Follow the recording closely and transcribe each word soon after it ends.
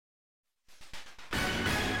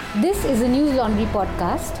This is a News Laundry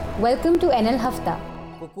podcast. Welcome to NL Hafta.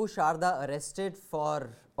 Kuku Sharda arrested for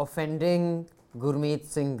offending Gurmeet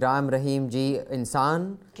Singh Ram Rahim ji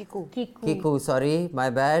Insan. Kiku, sorry, my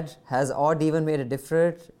bad. Has odd even made a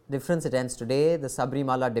difference it ends today. The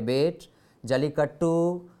Sabrimala debate.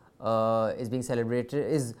 Jallikattu is being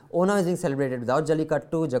celebrated. Onam is being celebrated without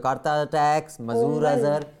Jallikattu. Jakarta attacks. Mazur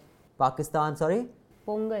Azhar. Pakistan, sorry?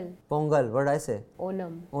 Pongal, what did I say?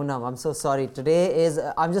 Onam, I'm so sorry.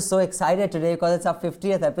 I'm just so excited today because it's our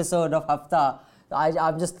 50th episode of Hafta.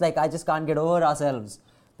 I just can't get over ourselves.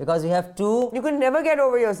 Because we have two... You can never get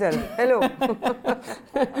over yourself. Hello.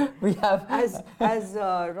 We have... As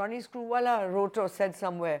Ronnie Screwvala wrote or said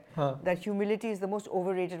somewhere, that humility is the most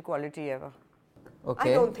overrated quality ever.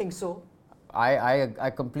 Okay. I don't think so.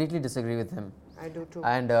 I completely disagree with him. I do too.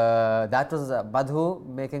 And that was Badhu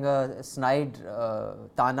making a snide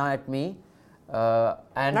tana at me.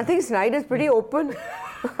 And Nothing snide is pretty open.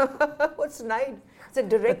 What's snide? It's a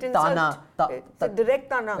direct insult. It's a direct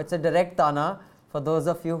tana. It's a direct tana. For those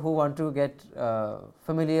of you who want to get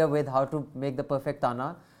familiar with how to make the perfect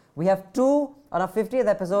tana, we have two on our 50th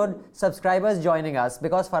episode subscribers joining us,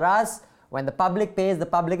 because for us, when the public pays, the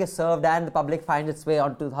public is served and the public finds its way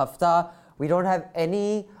onto Hafta. We don't have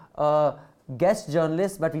any guest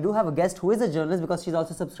journalist, but we do have a guest who is a journalist because she's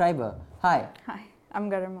also a subscriber. Hi, I'm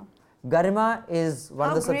Garima. Garima is one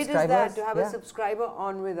of the subscribers. How great is that to have a subscriber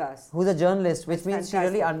on with us? Who's a journalist, which That's means she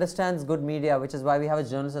fantastic. really understands good media, which is why we have a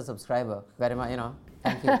journalist as a subscriber. Garima,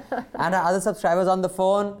 thank you. And our other subscribers on the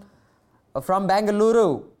phone from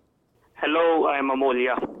Bangalore. Hello, I'm Amol,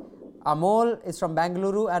 yeah. Amol is from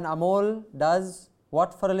Bangalore, and Amol does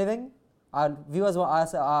what for a living? Our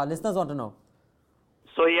listeners want to know.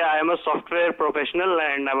 So yeah, I'm a software professional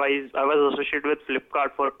and I was associated with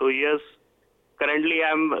Flipkart for 2 years. Currently,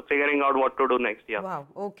 I'm figuring out what to do next year. Wow,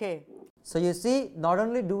 okay. So you see, not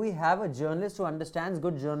only do we have a journalist who understands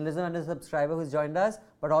good journalism and a subscriber who's joined us,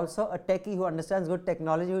 but also a techie who understands good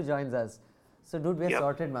technology who joins us. So dude, we're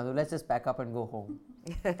sorted, Madhu. Let's just pack up and go home.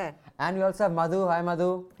 And we also have Madhu. Hi,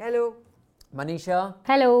 Madhu. Hello. Manisha.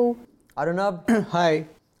 Hello. Arunab. Hi.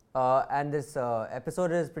 And this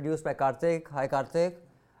episode is produced by Karthik. Hi, Karthik.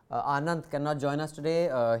 Anand cannot join us today.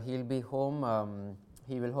 He'll be home.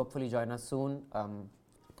 He will hopefully join us soon.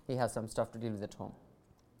 He has some stuff to deal with at home.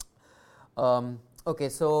 Okay,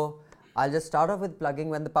 so I'll just start off with plugging.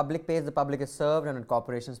 When the public pays, the public is served, and when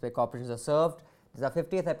corporations pay, corporations are served. This is our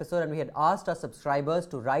 50th episode, and we had asked our subscribers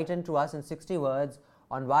to write in to us in 60 words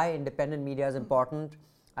on why independent media is important,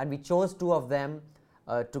 and we chose two of them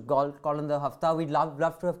to call in the Hafta. We'd love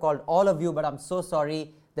to have called all of you, but I'm so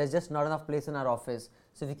sorry, there's just not enough place in our office.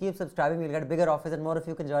 So if you keep subscribing, we'll get a bigger office and more of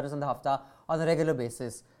you can join us on the Hafta on a regular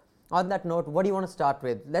basis. On that note, what do you want to start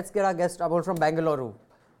with? Let's get our guest Amol from Bangalore.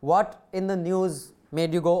 What in the news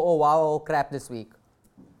made you go, oh wow, oh crap this week?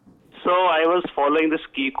 So I was following this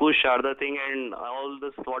Kiku Sharda thing and all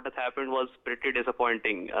this what has happened was pretty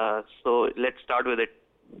disappointing. So let's start with it.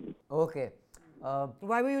 Okay.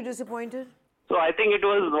 Why were you disappointed? So I think it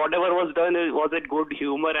was whatever was done was it good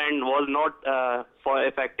humor and was not for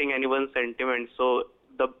affecting anyone's sentiments. So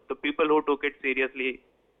the people who took it seriously,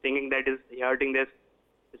 thinking that is hurting their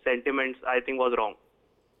sentiments, I think was wrong.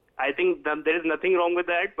 I think that there is nothing wrong with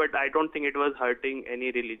that, but I don't think it was hurting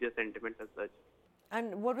any religious sentiment as such.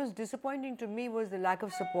 And what was disappointing to me was the lack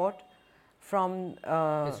of support from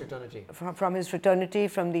His fraternity. From his fraternity,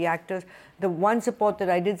 from the actors. The one support that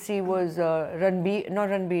I did see was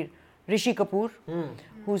Rishi Kapoor,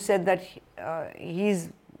 who said that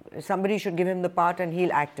somebody should give him the part and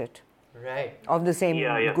he'll act it. Right. Of the same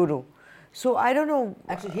guru. So I don't know.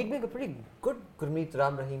 Actually, he'd make a pretty good Gurmeet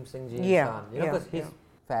Ram Rahim Singh ji Yeah, insan. Because he's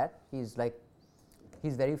fat,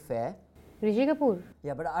 he's very fair. Rishi Kapoor.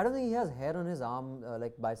 Yeah, but I don't think he has hair on his arm,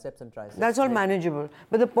 like biceps and triceps. That's all manageable.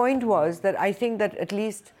 But the point was that I think that at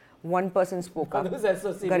least one person spoke up.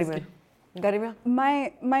 Garima?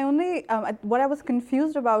 My only what I was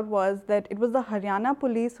confused about was that it was the Haryana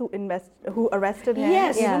police who arrested him.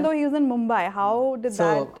 Yes. Even though he was in Mumbai. How did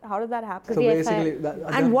that happen? So basically,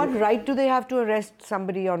 And what right do they have to arrest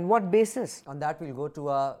somebody on what basis? On that, we'll go to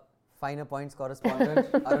our finer points correspondent.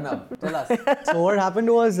 Arunab, tell us. So what happened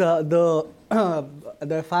was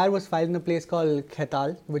the fire was filed in a place called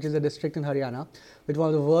Khaital, which is a district in Haryana, which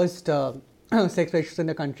was the worst sex ratios in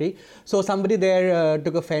the country. So somebody there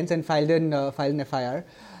took offence and filed an FIR,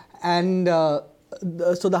 and so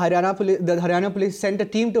the Haryana police sent a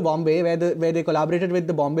team to Bombay where they collaborated with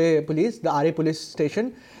the Bombay police, the RA police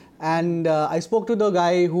station, And I spoke to the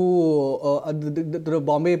guy who, the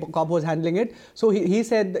Bombay cop was handling it. So he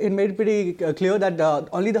said, it made it pretty clear that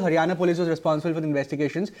only the Haryana police was responsible for the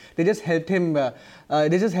investigations. They just helped him,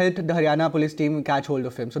 they just helped the Haryana police team catch hold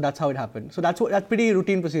of him. So that's how it happened. So that's pretty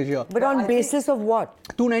routine procedure. But on basis of what?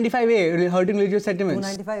 295A, hurting religious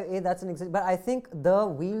sentiments. 295A, that's an example. But I think the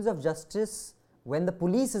wheels of justice, when the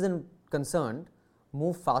police isn't concerned,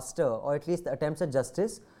 move faster, or at least the attempts at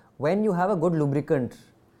justice, when you have a good lubricant.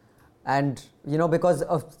 And, because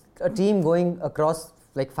of a team going across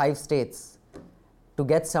like 5 states to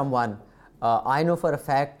get someone, I know for a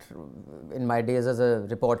fact, in my days as a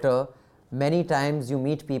reporter, many times you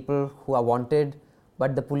meet people who are wanted,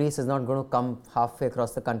 but the police is not going to come halfway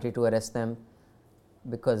across the country to arrest them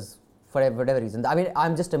because for whatever reason. I mean,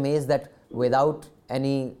 I'm just amazed that without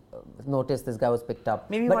any notice, this guy was picked up.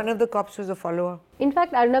 Maybe one of the cops was a follower. In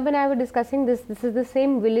fact, Arnab and I were discussing this. This is the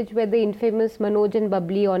same village where the infamous Manoj and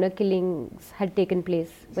Babli honor killings had taken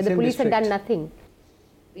place, where the police had done nothing.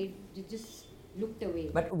 They just looked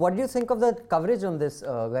away. But what do you think of the coverage on this,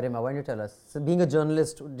 Garima? Why don't you tell us? So being a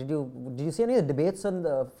journalist, did you see any of the debates on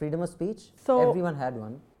the freedom of speech? So everyone had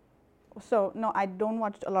one. So no, I don't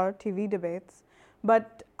watch a lot of TV debates.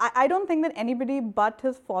 But I don't think that anybody but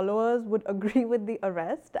his followers would agree with the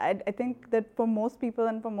arrest. I think that for most people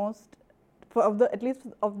and at least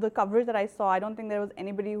of the coverage that I saw, I don't think there was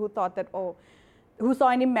anybody who thought that, who saw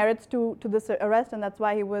any merits to this arrest, and that's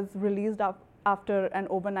why he was released after an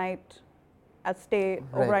overnight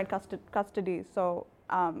custody. So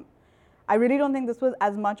I really don't think this was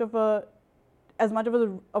as much of a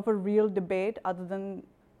real debate. Other than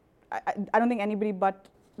I don't think anybody but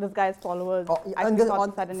this guy's followers actually thought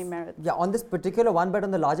this had any merit. Yeah, on this particular one, but on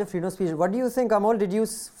the larger freedom of speech, what do you think, Amol? Did you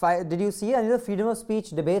see any of the freedom of speech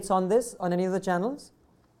debates on this on any of the channels?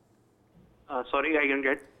 Sorry, I didn't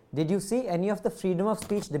get. Did you see any of the freedom of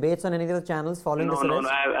speech debates on any of the channels following this arrest? No,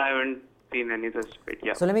 I haven't seen any of this debate.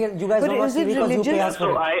 Yeah. So let me get you guys. But is it religious?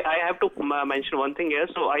 So I have to mention one thing here.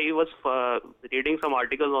 So I was reading some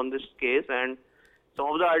articles on this case, and some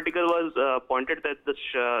of the article was pointed that this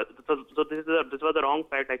was the wrong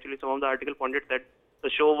fact. Actually, some of the article pointed that the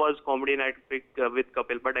show was Comedy Night with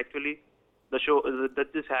Kapil, but actually the show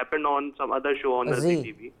that this happened on some other show on the Zee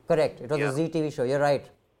TV. Correct. It was a Zee TV show. You're right.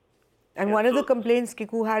 And one of the complaints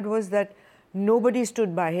Kiku had was that nobody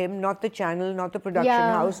stood by him, not the channel, not the production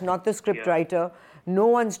house, not the script writer. No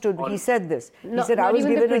one stood. He said this. He said, I was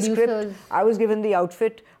given a script, I was given the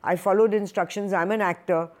outfit, I followed instructions, I'm an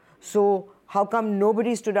actor. So how come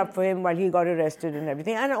nobody stood up for him while he got arrested and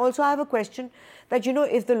everything? And also I have a question that,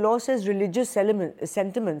 if the law says religious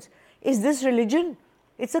sentiments, is this religion?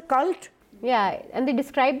 It's a cult. Yeah, and they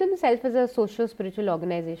describe themselves as a social-spiritual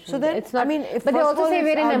organization. So then, it's not, if but they also say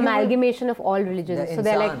we're an amalgamation of all religions. So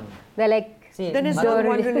they're like See, then it's not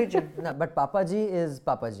one religion. No, but Papaji is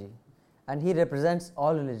Papaji, and he represents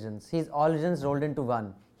all religions. He's all religions rolled into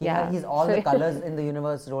one. He's all the colors in the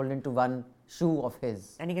universe rolled into one shoe of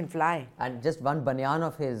his. And he can fly. And just one banyan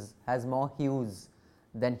of his has more hues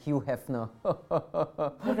than Hugh Hefner.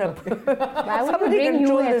 why would Somebody you bring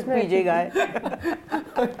control Hugh this Hefner? PJ guy.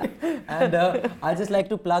 And I'd just like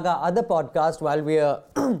to plug our other podcast while we are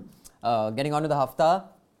getting on to the Hafta.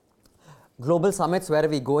 Global Summits, Where Are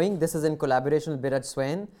We Going? This is in collaboration with Biraj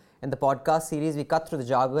Swain. In the podcast series, we cut through the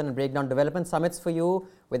jargon and break down development summits for you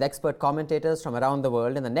with expert commentators from around the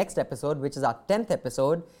world. In the next episode, which is our 10th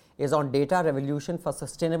episode, is on data revolution for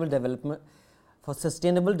sustainable development.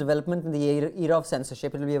 In the era of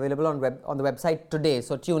censorship. It will be available on the website today,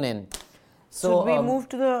 so tune in. So we move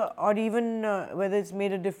to the odd even whether it's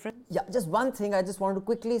made a difference? Yeah, just one thing I just wanted to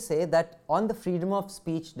quickly say that on the freedom of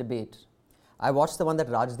speech debate, I watched the one that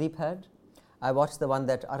Rajdeep had, I watched the one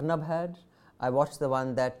that Arnab had, I watched the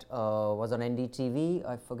one that was on NDTV,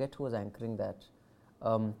 I forget who was anchoring that.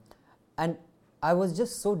 And I was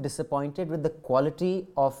just so disappointed with the quality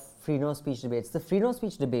of freedom of speech debates. The freedom of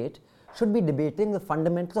speech debate should be debating the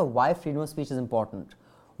fundamentals of why freedom of speech is important,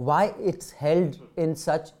 why it's held in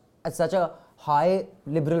such a high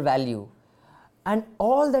liberal value. And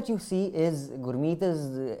all that you see is Gurmeet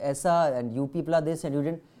is Aisa and you people are this and you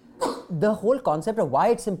didn't. The whole concept of why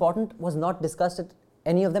it's important was not discussed at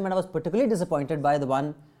any of them, and I was particularly disappointed by the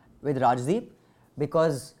one with Rajdeep,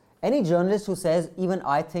 because any journalist who says even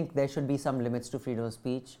I think there should be some limits to freedom of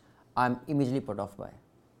speech, I'm immediately put off by.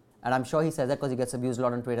 And I'm sure he says that because he gets abused a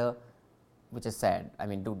lot on Twitter, which is sad. I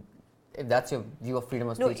mean, dude, if that's your view of freedom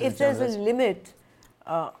of speech, no, if there's a limit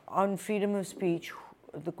on freedom of speech,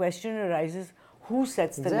 the question arises: who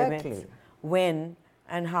sets the limits, when,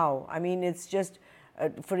 and how? I mean, it's just,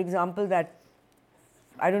 for example, that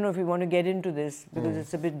I don't know if we want to get into this because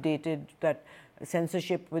it's a bit dated, that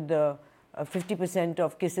censorship with the 50%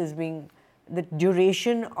 of kisses being, the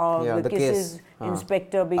duration of the kisses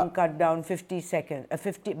inspector being cut down 50 seconds,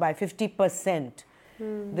 by 50%.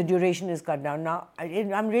 The duration is cut down. Now,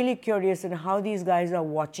 I'm really curious in how these guys are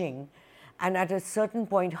watching, and at a certain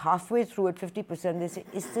point, halfway through at 50%, they say,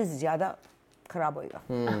 "Is this zyada kharab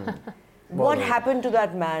hoega?" What happened to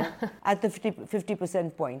that man at the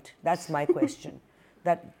 50% point? That's my question.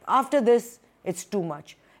 That after this, it's too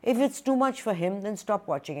much. If it's too much for him, then stop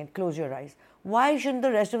watching it. Close your eyes. Why shouldn't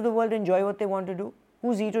the rest of the world enjoy what they want to do?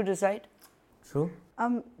 Who's he to decide? True.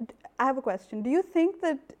 I have a question. Do you think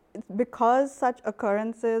that it's because such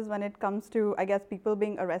occurrences, when it comes to, I guess, people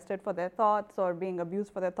being arrested for their thoughts or being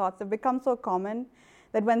abused for their thoughts, have become so common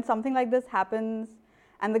that when something like this happens,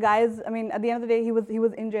 and the guys, I mean, at the end of the day, he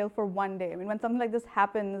was in jail for 1 day. I mean, when something like this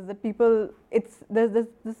happens, that people, there's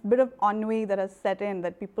this bit of ennui that has set in,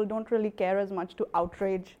 that people don't really care as much to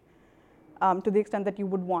outrage to the extent that you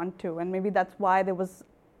would want to, and maybe that's why there was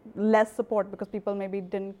less support, because people maybe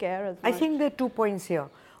didn't care as much. I think there are 2 points here.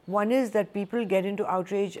 One is that people get into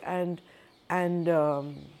outrage and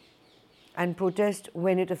protest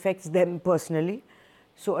when it affects them personally.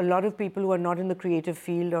 So a lot of people who are not in the creative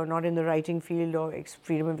field or not in the writing field or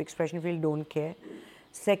freedom of expression field don't care.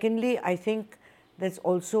 Secondly, I think there's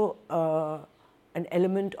also an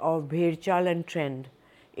element of bhedchal and trend.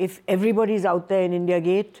 If everybody's out there in India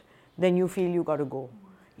Gate, then you feel you got to go,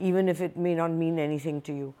 even if it may not mean anything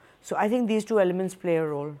to you. So I think these 2 elements play a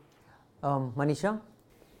role. Manisha?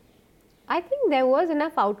 I think there was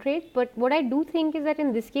enough outrage, but what I do think is that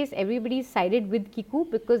in this case, everybody sided with Kiku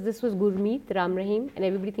because this was Gurmeet Ram Rahim and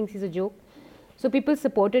everybody thinks he's a joke. So people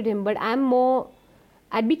supported him, but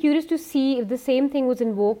I'd be curious to see if the same thing was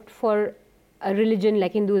invoked for a religion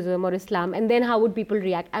like Hinduism or Islam, and then how would people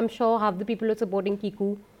react? I'm sure half the people who are supporting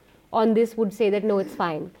Kiku on this would say that no, it's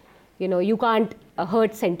fine. You know, you can't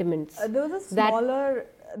hurt sentiments.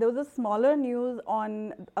 There was a smaller news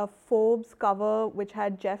on a Forbes cover which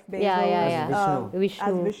had Jeff Bezos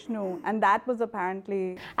as Vishnu, and that was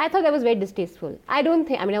apparently... I thought that was very distasteful. I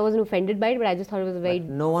wasn't offended by it, but I just thought it was very...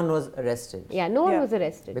 But no one was arrested. Yeah, no one was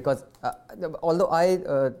arrested. Because although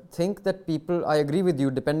I think that people, I agree with you,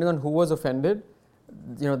 depending on who was offended,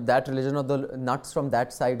 you know, that religion or the nuts from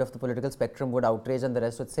that side of the political spectrum would outrage, and the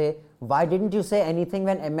rest would say, why didn't you say anything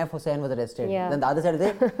when MF Hussain was arrested? Then the other side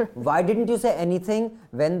would say, why didn't you say anything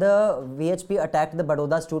when the VHP attacked the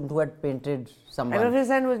Baroda student who had painted someone? MF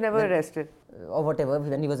Hussain was never arrested. Or whatever,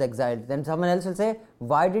 when he was exiled. Then someone else will say,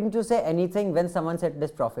 why didn't you say anything when someone said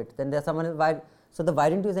this prophet? Then there's someone else, so the why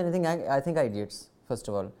didn't you say anything, I think are idiots, first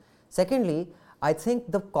of all. Secondly, I think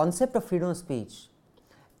the concept of freedom of speech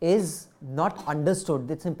is not understood,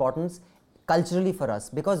 its importance culturally for us,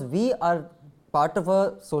 because we are part of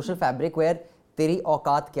a social fabric where तेरी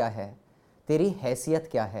औकात क्या है, तेरी हैसियत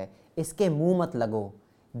क्या है, इसके मुंह मत लगो.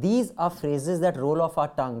 These are phrases that roll off our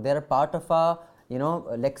tongue. They are part of our,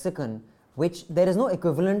 lexicon, which there is no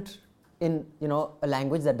equivalent in, a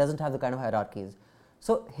language that doesn't have the kind of hierarchies.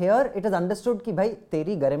 So here it is understood कि भाई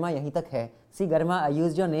तेरी गरिमा यहीं तक है. See Garima, I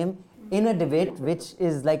used your name in a debate which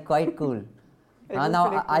is like quite cool. Now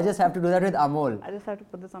cool. I just have to do that with Amol. I just have to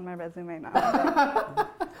put this on my resume now.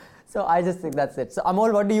 So I just think that's it. So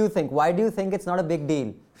Amol, what do you think? Why do you think it's not a big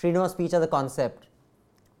deal? Freedom of speech as a concept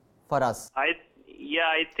for us. I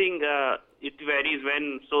think it varies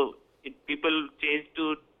when people tend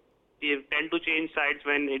to change sides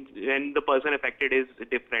when the person affected is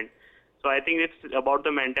different. So I think it's about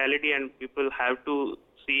the mentality, and people have to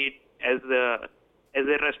see it as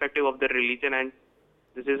irrespective of the religion, and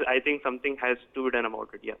this is, I think, something has to be done about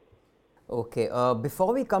it. Yeah. Okay.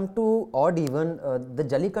 Before we come to odd even, the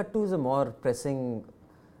Jallikattu is a more pressing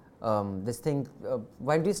this thing.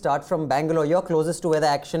 Why don't we start from Bangalore? You're closest to where the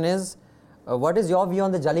action is. What is your view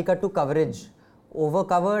on the Jallikattu coverage?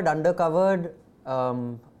 Overcovered, undercovered,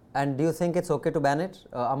 and do you think it's okay to ban it,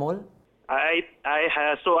 Amol? I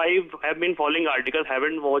have been following articles,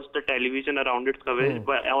 haven't watched the television around its coverage,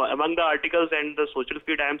 but among the articles and the social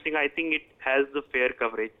feed I am seeing, I think it has the fair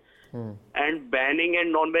coverage. And banning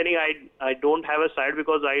and non-banning, I don't have a side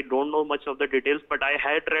because I don't know much of the details, but I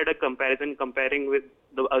had read a comparison comparing with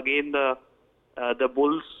the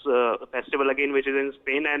Bulls festival again, which is in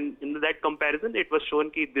Spain, and in that comparison it was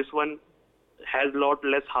shown that this one has a lot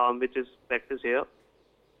less harm which is practiced here.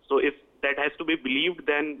 So if that has to be believed,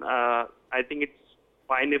 then I think it's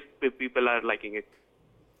fine if people are liking it.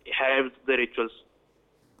 Have the rituals.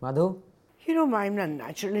 Madhu? My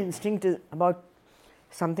natural instinct is about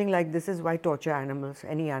something like this is why torture animals,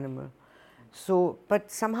 any animal. So, but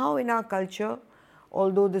somehow in our culture,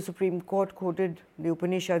 although the Supreme Court quoted the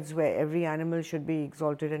Upanishads where every animal should be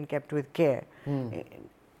exalted and kept with care.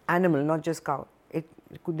 Animal, not just cow.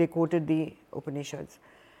 They quoted the Upanishads.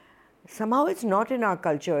 Somehow it's not in our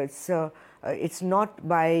culture. It's not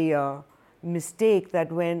by mistake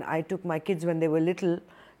that when I took my kids when they were little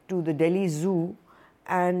to the Delhi Zoo,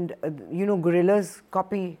 and gorillas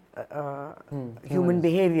copy human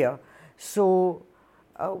behavior. So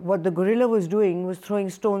what the gorilla was doing was throwing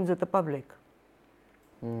stones at the public,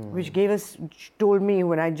 which told me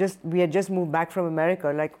when we had just moved back from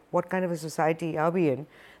America, like what kind of a society are we in,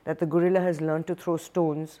 that the gorilla has learned to throw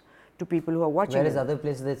stones to people who are watching. Whereas other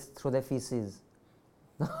places they throw their feces.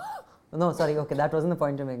 No, sorry, okay, that wasn't the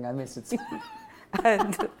point you're making, I missed it.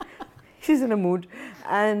 And she's in a mood,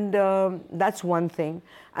 and that's one thing.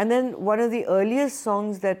 And then one of the earliest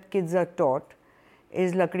songs that kids are taught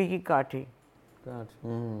is Lakdi Ki Kaathi.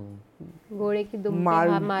 घोड़े की दुम पे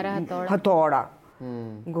हमारा हथौड़ा.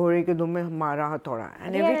 घोड़े के दुम में हमारा हथौड़ा.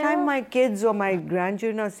 And every time my kids or my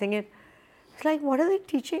grandchildren are singing it, it's like, what are they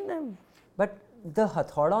teaching them? But the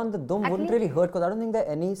hathoda on the dum wouldn't really hurt, because I don't think there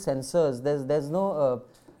are any sensors. There's no.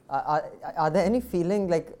 Are there any feeling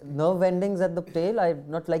like nerve endings at the tail?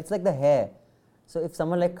 It's like the hair. So if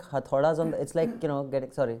someone like hathodas on, it's like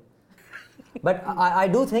getting sorry. But I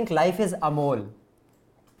do think life is Amol.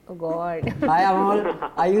 Oh God. Hi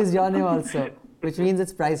Amol. I use your name also, which means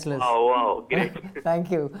it's priceless. Oh wow, great.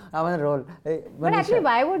 Thank you. I'm on a roll. But actually,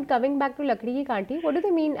 why would coming back to Lakdi Ki Kaathi? What do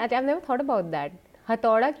they mean? I've never thought about that.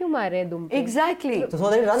 Hathoda क्यों मार रहे हैं दुम पे? Exactly. So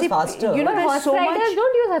that it runs faster. But horse riders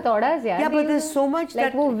don't use hathodas, yeah. But there's so much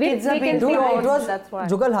like that kids are being taught. It was that's why.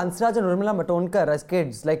 Jugal Hansraj and Urmila Matondkar as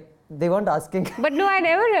kids. Like they weren't asking. But no, I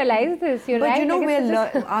never realized this. You're right.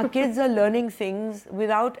 But our kids are learning things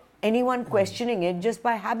without anyone questioning it, just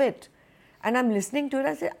by habit. And I'm listening to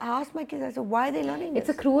it. I asked my kids, I said, why are they learning this?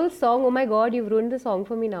 It's a cruel song. Oh my God, you've ruined the song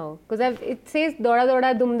for me now. Because it says Doda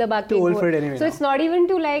Doda Dum Daba Ke. Too old for it anyway. So it's not even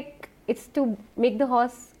to like, it's to make the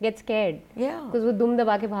horse get scared. Yeah. Because वो dum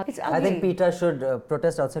daba के भाग. I think Peter should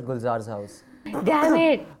protest outside Gulzar's house. Damn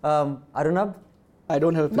it. Arunabh? I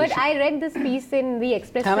don't have a But I read this piece in the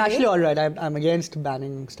Express I'm today. actually alright. I'm against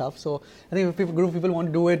banning stuff. So I think if a group of people want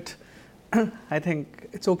to do it, I think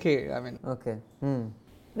it's okay. I mean. Okay.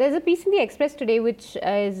 There's a piece in the Express today which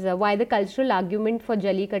is why the cultural argument for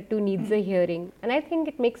Jallikattu needs a hearing. And I think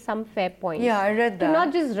it makes some fair points. Yeah, I read that. To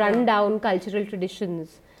not just run down cultural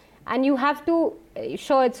traditions. And you have to,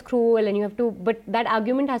 sure it's cruel and you have to, but that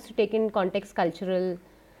argument has to take in context cultural.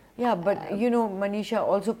 Yeah, but Manisha,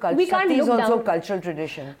 also We can't Sati is look also down. cultural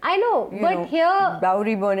tradition. I know, but here...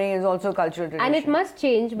 Dowry burning is also cultural tradition. And it must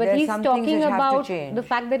change, but There's he's some talking things which have to about change. the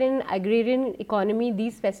fact that in agrarian economy,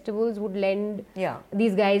 these festivals would lend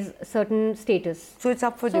these guys certain status. So it's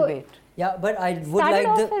up for debate. Yeah, but I would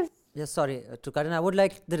I would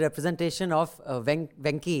like the representation of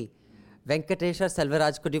Venki. Venkatesha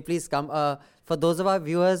Selvaraj, could you please come? For those of our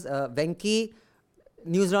viewers, Venki,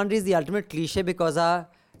 News Laundry is the ultimate cliche because our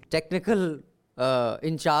technical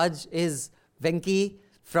in charge is Venki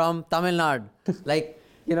from Tamil Nadu. Like,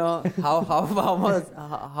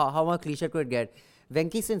 how much cliche could it get?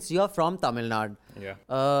 Venki, since you are from Tamil Nadu,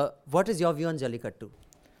 what is your view on Jallikattu?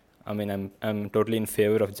 I mean, I'm totally in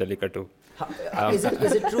favor of Jallikattu. Is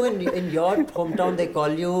it true in your hometown they call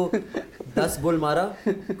you Das Bull Mara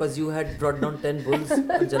because you had brought down 10 bulls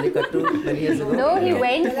on Jallikattu many years ago? No, he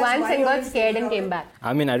went once and got scared and came back.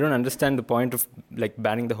 I mean, I don't understand the point of like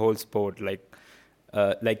banning the whole sport. Like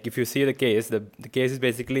if you see the case, the case is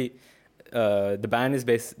basically the ban is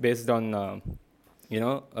based on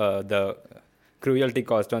the cruelty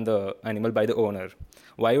caused on the animal by the owner.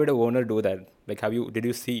 Why would a owner do that? Like, did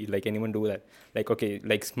you see like anyone do that? Like, okay,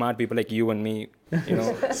 like smart people like you and me,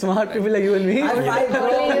 Smart people like you and me? I'm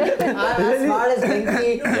as smart as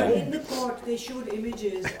Venki. In the court, they showed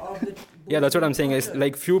images of the... Yeah, that's what I'm saying. It's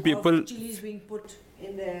like few people... chilies being put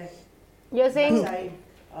in their... You're saying... Side,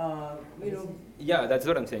 Yeah, that's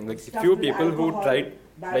what I'm saying. Like few people who tried,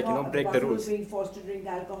 break the rules. being forced to drink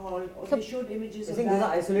alcohol. Or they showed images I of think those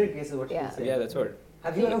are isolated cases, what you're saying. Yeah, that's what.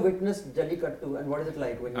 Have you ever witnessed Jallikattu and what is it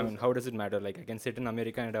like? I mean, how does it matter? Like, I can sit in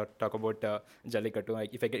America and talk about Jallikattu.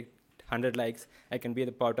 Like, if I get 100 likes, I can be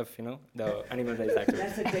the part of, the animal rights activist.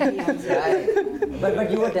 That's a techie answer. But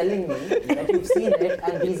you were telling me that you've seen it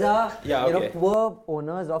and these are, poor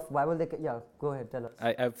owners of, why will they, go ahead, tell us.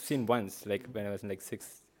 I've seen once, like, when I was in, like,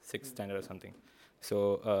 sixth standard or something.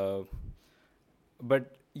 So,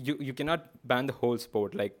 but you cannot ban the whole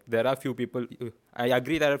sport. Like, there are few people, I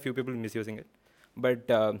agree there are few people misusing it. But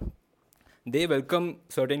they welcome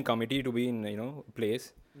certain committee to be in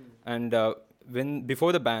place, and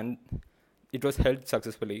before the ban, it was held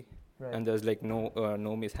successfully, and there's like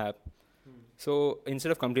no mishap. So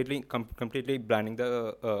instead of completely banning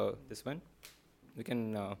the this one, we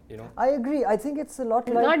can I agree. I think it's a lot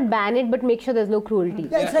like not ban it, but make sure there's no cruelty.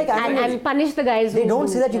 Yeah, it's like and punish the guys. They don't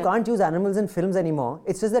say that you can't use animals in films anymore.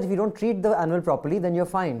 It's just that if you don't treat the animal properly, then you're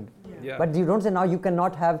fined. Yeah. But you don't say now you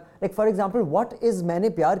cannot have, like for example, what is Maine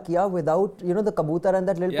Pyar Kiya without the kabutar and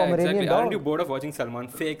that little Pomeranian exactly. dog? Aren't you bored of watching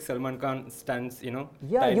fake Salman Khan stands?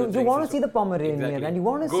 Yeah, you want to see the Pomeranian exactly. and you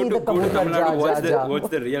want to go see to, the go to kabutar. Tamil Nadu, watch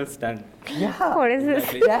the real stand. Yeah. What is this?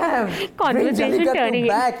 Exactly. Damn. Conversation Bring Jallikattu turning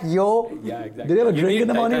back, yo. Yeah, exactly. Did you have a drink in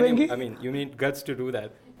the morning, Venki? I mean, you need guts to do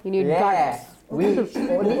that. You need Yeah. guts.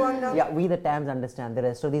 We the Tams understand. The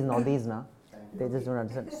rest of these Northeast, they just don't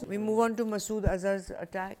understand. We move on to Masood Azhar's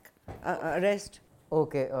arrest.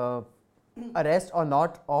 Okay, arrest or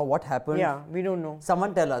not, or what happened? Yeah, we don't know.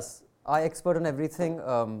 Someone tell us. Our expert on everything.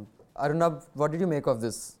 Arunabh, what did you make of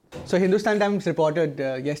this? So Hindustan Times reported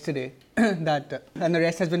yesterday that an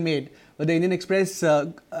arrest has been made. But the Indian Express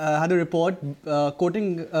had a report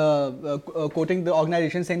quoting the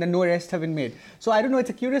organization saying that no arrests have been made. So I don't know,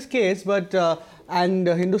 it's a curious case, but and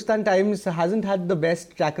Hindustan Times hasn't had the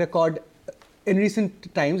best track record in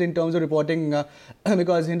recent times in terms of reporting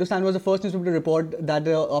because Hindustan was the first newspaper to report that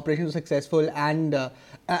the operation was successful and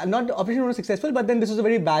not the operation was successful, but then this was a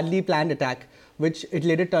very badly planned attack, which it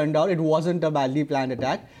later turned out it wasn't a badly planned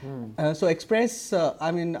attack. So Express,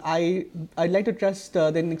 I'd like to trust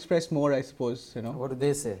then Express more, I suppose. What do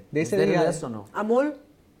they say? They Is say there they arrest or no? Amol?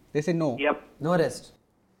 They say no. Yep. No arrest.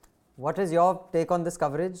 What is your take on this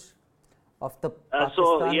coverage of the Pakistan?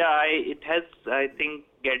 So yeah, it has, I think,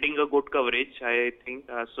 getting a good coverage. I think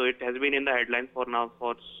so. It has been in the headlines for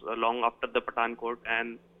long after the Pathankot,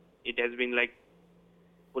 and it has been like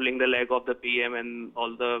pulling the leg of the PM and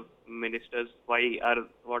all the ministers.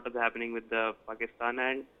 What is happening with the Pakistan?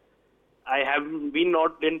 And I have been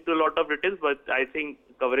not into a lot of details, but I think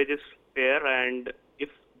coverage is fair, and if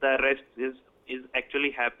the arrest is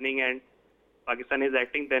actually happening and Pakistan is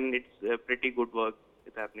acting, then it's pretty good work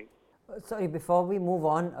is happening. Sorry, before we move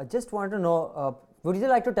on, I just want to know, would you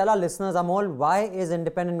like to tell our listeners, Amol, why is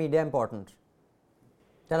independent media important?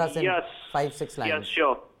 Tell us in 5-6 lines. Yes,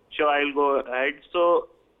 sure, I'll go ahead. So,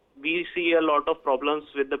 we see a lot of problems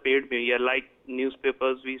with the paid media, like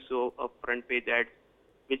newspapers, we saw a front page ads,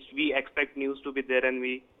 which we expect news to be there and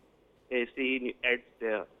we see ads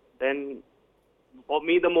there. Then, for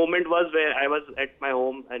me, the moment was where I was at my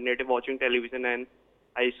home at native watching television and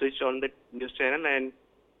I switched on the news channel and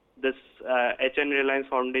this HN Reliance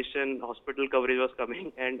Foundation hospital coverage was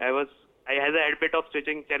coming and I had a habit of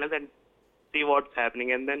switching channels and see what's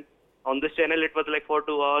happening, and then on this channel it was like for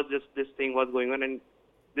 2 hours just this thing was going on, and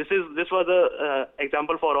this was a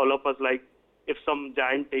example for all of us, like if some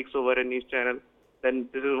giant takes over a news channel, then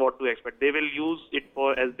this is what to expect. They will use it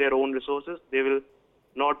as their own resources. They will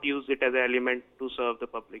not use it as an element to serve the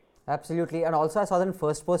public. Absolutely. And also I saw that in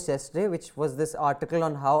First Post yesterday, which was this article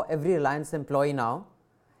on how every Reliance employee now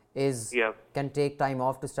can take time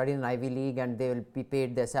off to study in Ivy League and they will be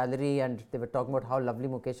paid their salary, and they were talking about how lovely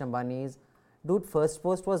Mukesh Ambani is. Dude, First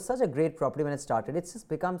Post was such a great property when it started. It's just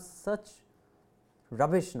become such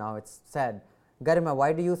rubbish now. It's sad. Garima,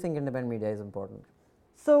 why do you think independent media is important?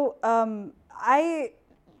 So,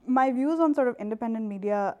 my views on sort of independent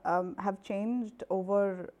media have changed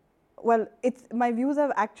over, my views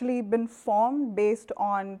have actually been formed based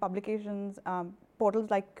on publications,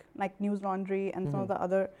 portals like News Laundry and some of the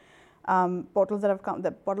other portals that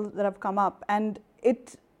have come up. And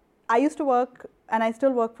I used to work and I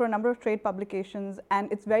still work for a number of trade publications,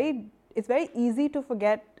 and it's very easy to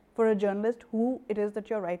forget for a journalist who it is that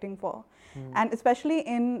you're writing for. And especially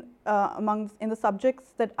in the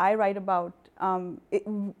subjects that I write about,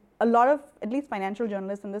 a lot of, at least financial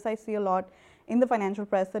journalists, and this I see a lot in the financial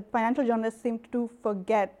press, that financial journalists seem to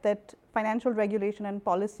forget that financial regulation and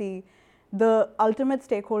policy, the ultimate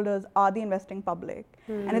stakeholders are the investing public.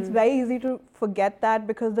 And it's very easy to forget that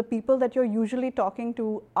because the people that you're usually talking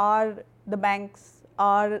to are the banks,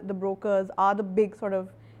 are the brokers, are the big sort of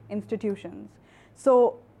institutions.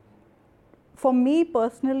 So for me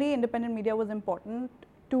personally, independent media was important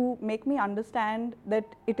to make me understand that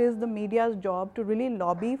it is the media's job to really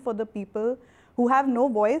lobby for the people who have no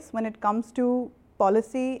voice when it comes to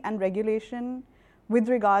policy and regulation with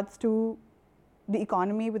regards to the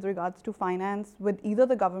economy, with regards to finance, with either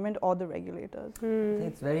the government or the regulators. I think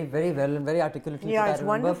it's very, very well and very articulate. Yeah, it's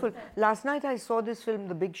wonderful. Last night I saw this film,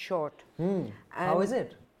 The Big Short. How is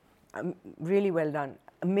it? Really well done.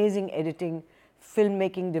 Amazing editing,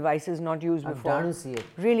 filmmaking devices not used before. I've done to see it.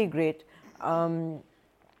 Really great.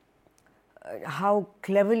 How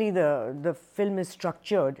cleverly the film is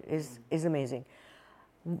structured is amazing.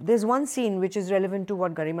 There's one scene which is relevant to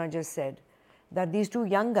what Garima just said, that these two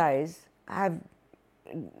young guys have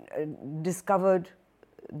discovered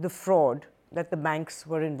the fraud that the banks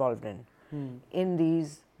were involved in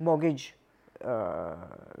these mortgage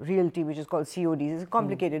realty, which is called CODs. It's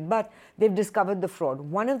complicated, but they've discovered the fraud.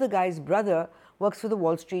 One of the guy's brother works for the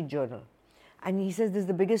Wall Street Journal, and he says this is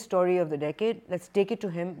the biggest story of the decade. Let's take it to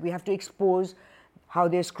him. We have to expose how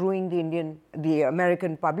they're screwing the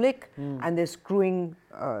American public, and they're screwing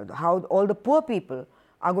how all the poor people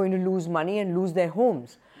are going to lose money and lose their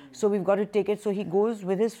homes. So we've got to take it. So he goes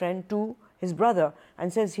with his friend to his brother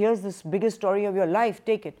and says, here's this biggest story of your life,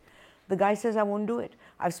 take it. The guy says, I won't do it.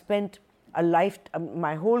 I've spent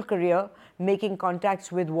my whole career making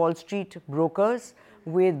contacts with Wall Street brokers,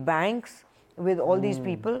 with banks, with all these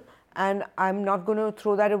people, and I'm not going to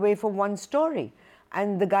throw that away for one story.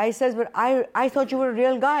 And the guy says, but I thought you were a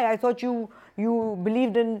real guy. I thought you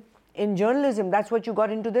believed in journalism. That's what you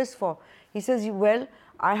got into this for. He says, well,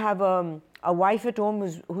 I have a wife at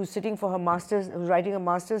home who's sitting for her master's, who's writing a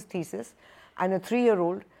master's thesis, and a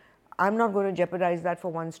 3-year-old. I'm not going to jeopardize that for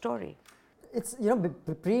one story. It's,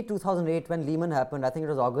 pre-2008 when Lehman happened, I think it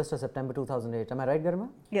was August or September 2008. Am I right, Garima?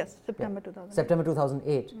 Yes, September 2008. September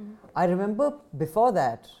 2008. I remember before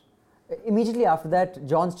that, immediately after that,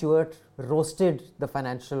 Jon Stewart roasted the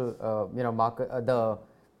financial, market,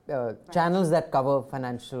 channels that cover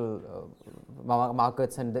financial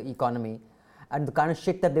markets and the economy, and the kind of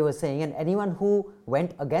shit that they were saying, and anyone who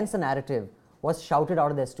went against the narrative was shouted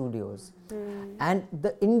out of their studios. And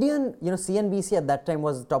the Indian, CNBC at that time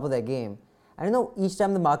was top of their game. And each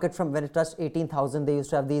time the market, from when it touched 18,000, they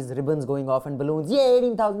used to have these ribbons going off and balloons, yay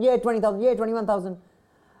 18,000, yay 20,000, yay 21,000.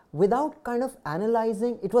 Without kind of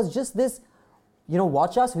analyzing, it was just this,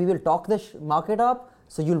 watch us, we will talk the market up,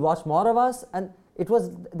 so you'll watch more of us. And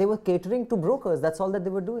they were catering to brokers. That's all that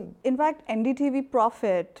they were doing. In fact, NDTV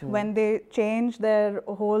Profit, when they changed their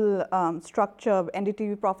whole structure,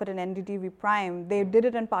 NDTV Profit and NDTV Prime, they did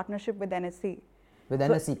it in partnership with NSE. With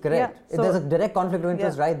NSE, correct. Yeah, there's a direct conflict of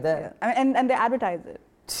interest right there. Yeah. And they advertise it.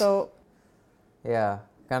 So. Yeah,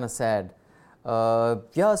 kind of sad. That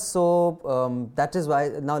is why,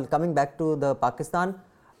 now coming back to the Pakistan,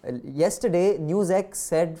 yesterday NewsX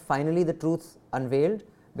said finally the truth unveiled,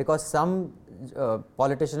 because some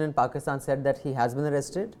politician in Pakistan said that he has been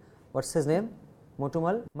arrested. What's his name?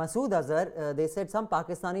 Motumal? Masood Azhar, they said some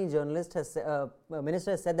Pakistani journalist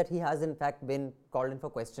minister has said that he has in fact been called in for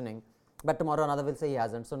questioning. But tomorrow another will say he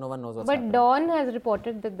hasn't, so no one knows what's happening. But Dawn has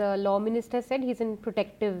reported that the law minister said he's in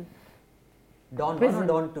protective Dawn 1 or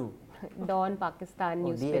Dawn 2? Dawn Pakistan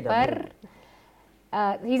newspaper.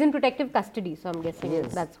 He's in protective custody, so I'm guessing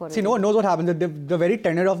that's what. See, no one knows what happened. The very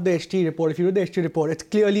tenor of the HT report, if you read the HT report, it's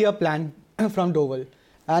clearly a plan from Doval.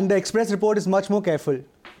 And the Express report is much more careful.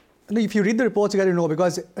 If you read the reports, you got to know,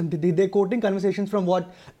 because they're quoting conversations from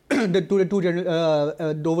what the two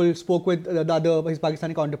Doval spoke with his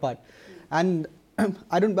Pakistani counterpart. And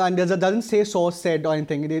and there doesn't say source said or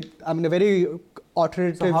anything. A very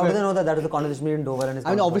authoritative. So how do they know that is the conversation between Doval and his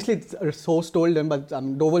counterpart? Obviously source told them, but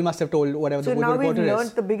Doval must have told whatever the reporter is. So now we've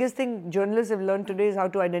learned, the biggest thing journalists have learned today is how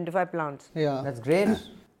to identify plants. Yeah. That's great.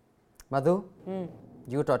 Madhu,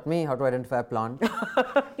 you taught me how to identify a plant.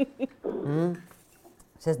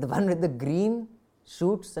 Says the one with the green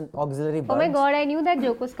shoots and auxiliary buds. Oh my god, I knew that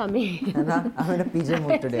joke was coming. I'm in a PJ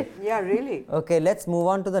mood today. Yeah, really. Okay, let's move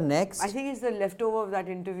on to the next. I think it's the leftover of that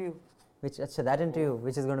interview. That interview,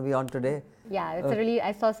 which is going to be on today. Yeah, it's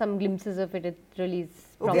I saw some glimpses of it. It really is.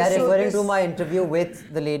 They are referring to my interview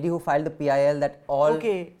with the lady who filed the PIL that all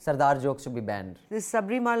Sardar jokes should be banned. This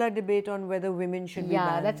Sabrimala debate on whether women should be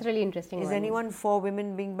banned. Yeah, that's really interesting. Is anyone for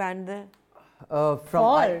women being banned there? I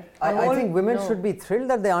think women should be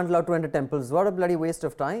thrilled that they aren't allowed to enter temples. What a bloody waste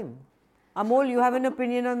of time. Amol, you have an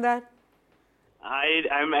opinion on that?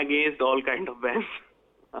 I'm against all kind of bans.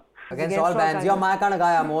 Against all bans. You're my kind of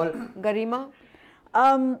guy, Amol. Garima?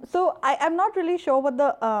 So I'm not really sure what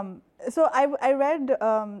the... so I read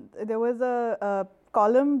there was a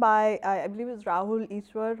column by, I believe it's Rahul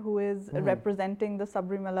Ishwar, who is representing the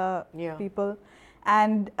Sabrimala people.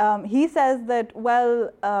 And he says that,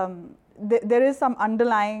 there is some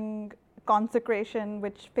underlying consecration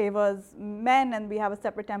which favors men, and we have a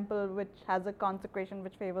separate temple which has a consecration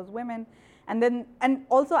which favors women. And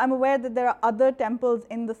also I'm aware that there are other temples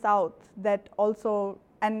in the south that also,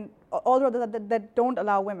 and all other that don't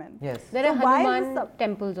allow women. Yes. There are Hanuman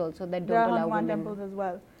temples also that don't allow women. There are Hanuman temples as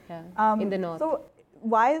well. Yeah, in the north. So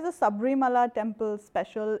why is the Sabrimala temple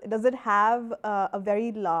special? Does it have a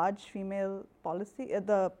very large female policy?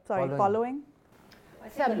 Following?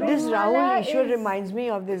 This Rahul Ishwar reminds me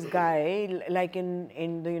of this guy, like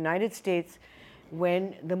in the United States.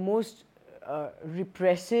 when the most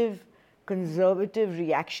repressive, conservative,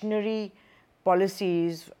 reactionary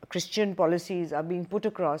policies, Christian policies are being put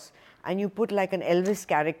across, and you put like an Elvis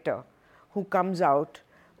character who comes out,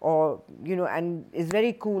 or and is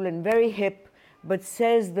very cool and very hip, but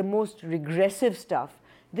says the most regressive stuff.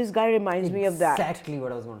 This guy reminds me of that. Exactly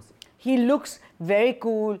what I was going to say. He looks very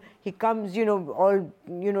cool. He comes, all,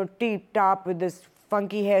 tip-top with this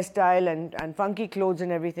funky hairstyle and funky clothes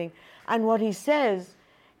and everything. And what he says,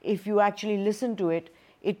 if you actually listen to it,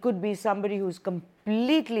 it could be somebody who's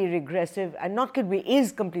completely regressive, and not could be,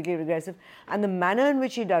 is completely regressive. And the manner in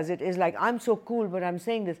which he does it is like, I'm so cool, but I'm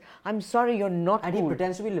saying this. I'm sorry, you're not and cool. And he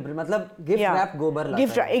pretends to be liberal. Matlab, gift wrap gobar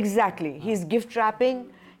lata hai. Exactly. He's gift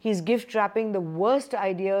wrapping. He's gift wrapping the worst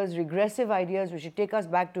ideas, regressive ideas, which should take us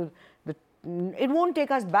back to it won't take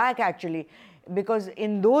us back actually, because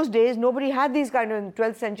in those days, nobody had these kind of, in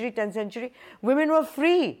 12th century, 10th century, women were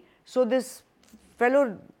free. So this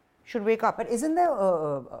fellow should wake up. But isn't there,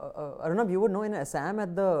 Arunabh, you would know in Assam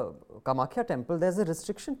at the Kamakhya temple, there's a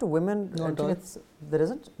restriction to women? Not at all. There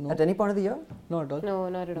isn't? No. At any point of the year? Not at all. No,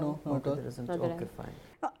 not at all. No, not at all. There isn't. Not Okay, fine.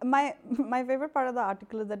 My favorite part of the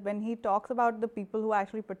article is that when he talks about the people who are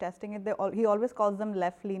actually protesting it, he always calls them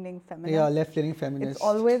left-leaning feminists. Yeah, left-leaning feminists. It's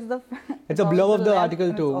always the. It's a blow of the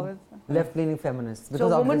article too. Left-leaning feminists.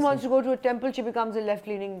 So a woman wants to go to a temple, she becomes a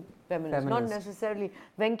left-leaning feminist. Not necessarily.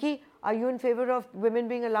 Venki, are you in favor of women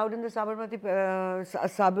being allowed in the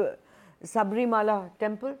Sabrimala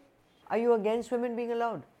temple? Are you against women being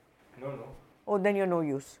allowed? No. Oh, then you're no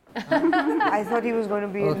use. I thought he was going to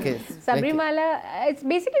be. Okay. Sabrimala, it's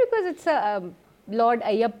basically because it's a Lord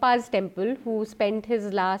Ayyappa's temple who spent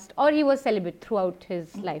his last, or he was celibate throughout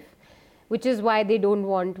his life, which is why they don't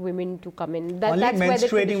want women to come in. Only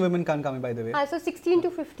menstruating women can't come in, by the way. So 16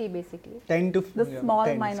 to 50 basically. 10 to the small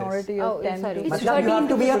 10 minority of 10 sorry. to It's Matlab, you have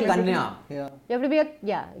to be a Kanya. Yeah. You have to be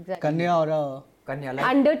exactly. Kanya or a... Kanya, like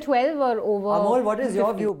Under 12 or over. Amol, what is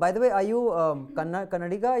your view? By the way, are you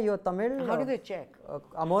Kannadiga? You're Tamil? How do they check?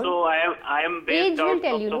 Amol? So I am Age based will out.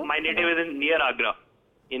 tell you, So no? my native is near Agra.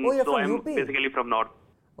 You're so from I'm UP? basically from north.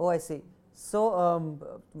 Oh, I see. So,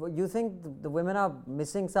 you think the women are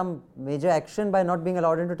missing some major action by not being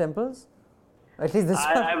allowed into temples? At least this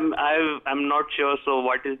one. I'm not sure. So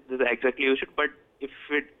what is this exactly you should? But if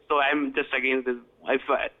it, so I'm just against this.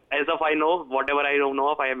 As of I know, whatever I don't know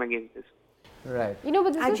of, I am against this. Right.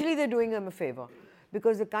 But this Actually, they're doing them a favor,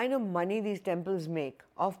 because the kind of money these temples make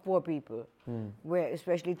off poor people, where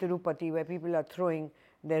especially Tirupati, where people are throwing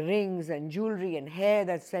their rings and jewelry and hair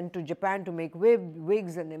that's sent to Japan to make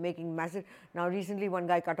wigs, and they're making massive. Now, recently, one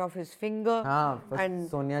guy cut off his finger. For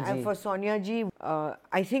Sonia Ji. For Sonia Ji,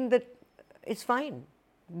 I think that it's fine.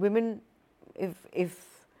 Women, if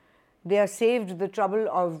they are saved the trouble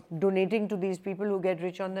of donating to these people who get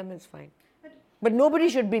rich on them, it's fine. But nobody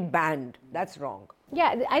should be banned. That's wrong.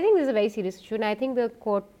 Yeah, I think this is a very serious issue, and I think the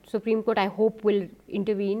Supreme Court, I hope, will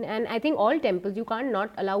intervene. And I think all temples, you can't not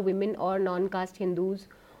allow women or non-caste Hindus,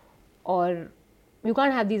 or you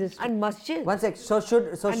can't have these restrictions. And masjids. One sec. So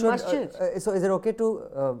is it okay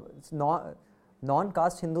to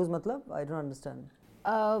non-caste Hindus? Matlab? I don't understand.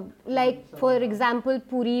 Like, for example,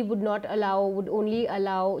 Puri would only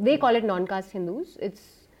allow. They call it non-caste Hindus. It's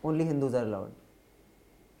only Hindus are allowed.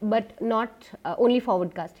 But not only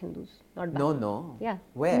forward caste Hindus, not back. No. Yeah.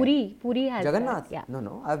 Where? Puri has Jagannath? that. Yeah.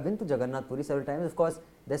 No. I've been to Jagannath Puri several times. Of course,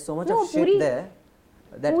 there's so much No, of shit Puri- there.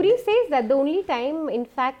 Puri says that the only time, in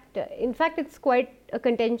fact, it's quite a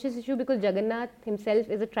contentious issue because Jagannath himself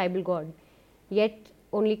is a tribal god. Yet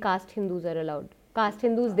only caste Hindus are allowed. Caste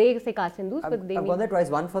Hindus, they say caste Hindus, but they I've gone there twice.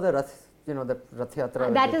 One for the Rath, the Rath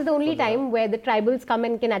Yatra. that is the only time where the tribals come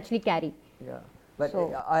and can actually carry. Yeah, but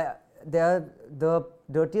So- they are the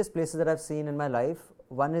dirtiest places that I've seen in my life.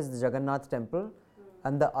 One is the Jagannath temple,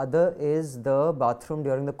 and the other is the bathroom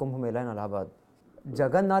during the Kumbh Mela in Allahabad.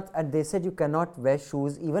 Jagannath, and they said you cannot wear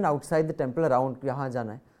shoes even outside the temple around. Yahan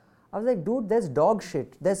jana hai. I was like, dude, there's dog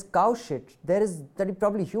shit, there's cow shit, there is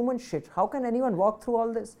probably human shit. How can anyone walk through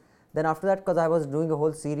all this? Then after that, because I was doing a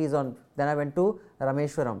whole series on, then I went to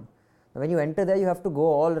Rameshwaram. When you enter there, you have to go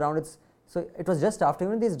all around. So it was just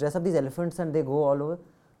after, these dress up these elephants and they go all over.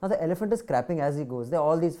 Now the elephant is crapping as he goes. There are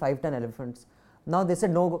all these 5-10 elephants. Now they said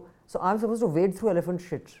no go. So I'm supposed to wade through elephant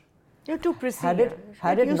shit. You're too prissy. Had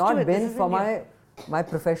it not been for my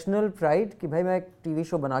professional pride कि भाई मैं एक TV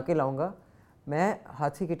show बना के लाऊंगा, मैं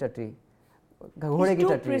हाथी की टट्टी, घोड़े की He's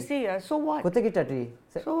too टट्टी, prissy. So what? कुत्ते की टट्टी.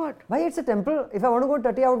 So what? Bhai, it's a temple. If I want to go to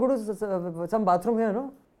Tati, I would go to some bathroom here,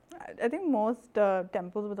 no? I think most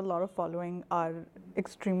temples with a lot of following are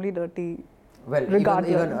extremely dirty. Well,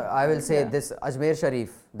 regardless. even I will say this Ajmer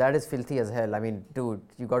Sharif, that is filthy as hell. I mean, dude,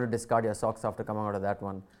 you got to discard your socks after coming out of that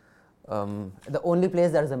one. The only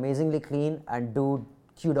place that is amazingly clean and dude,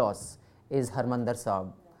 kudos, is Harmandir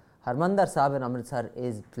Sahib. Harmandir Sahib in Amritsar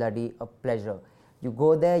is bloody a pleasure. You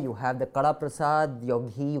go there, you have the Kada Prasad, your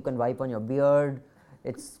ghee you can wipe on your beard.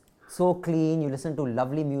 It's so clean. You listen to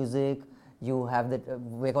lovely music. You have the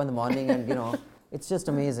wake up in the morning and it's just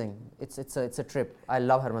amazing. It's a trip. I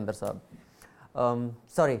love Harmandir Sahib. What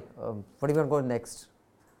do you want to go next?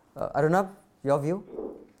 Arunabh, your view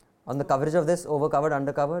on the coverage of this? Overcovered,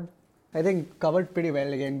 undercovered? I think covered pretty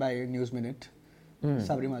well again by News Minute.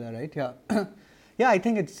 Sabrimala, right? Yeah. Yeah, I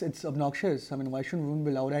think it's obnoxious. I mean, why shouldn't women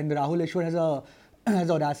be allowed? And Rahul Ishwar has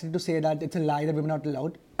the audacity to say that it's a lie that women are not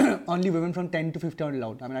allowed. Only women from 10 to 50 are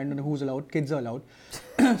allowed. I mean, I don't know who's allowed. Kids are allowed.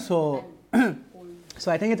 So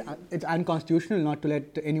I think it's unconstitutional not to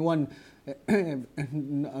let anyone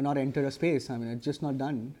not enter a space. I mean, it's just not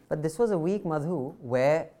done. But this was a week, Madhu,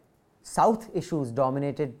 where South issues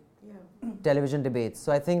dominated television debates.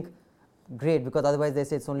 So I think great, because otherwise they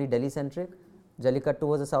say it's only Delhi-centric. Jallikattu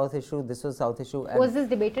was a South issue. This was a South issue. Was this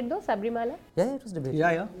debated though, Sabrimala? Yeah, it was debated.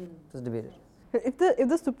 Yeah. It was debated. If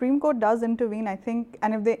the Supreme Court does intervene, I think,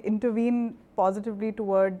 and if they intervene positively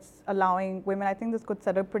towards allowing women, I think this could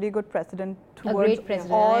set a pretty good precedent towards a great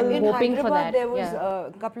precedent. all. I'm hoping for that. There was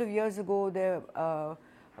a couple of years ago,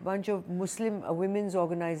 a bunch of Muslim women's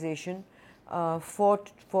organization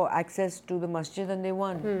fought for access to the masjid and they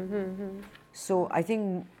won. So I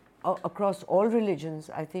think across all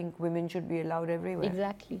religions, I think women should be allowed everywhere.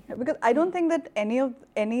 Exactly. Because I don't think that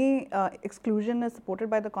any exclusion is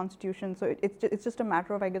supported by the constitution. So it's just a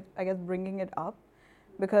matter of I guess bringing it up,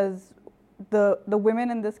 because the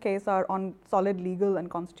women in this case are on solid legal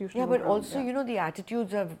and constitutional. Yeah, but also the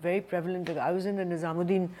attitudes are very prevalent. I was in the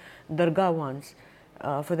Nizamuddin Dargah once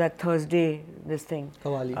for that Thursday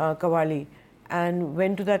Qawwali, and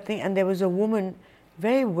went to that thing, and there was a woman,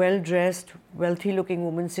 very well dressed, wealthy looking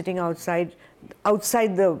woman, sitting outside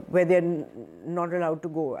where they're not allowed to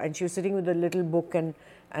go, and she was sitting with a little book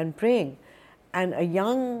and praying, and a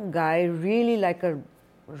young guy, really like a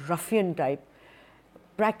ruffian type,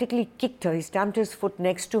 practically kicked her. He stamped his foot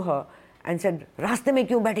next to her and said, "Raste mein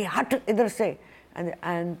kyun bathi? Hat idhar se."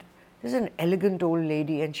 And this is an elegant old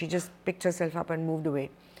lady, and she just picked herself up and moved away.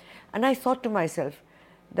 And I thought to myself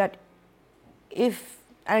that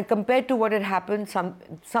and compared to what had happened,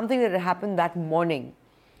 something that had happened that morning,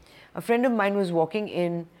 a friend of mine was walking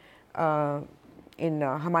in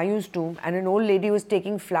Humayun's tomb, and an old lady was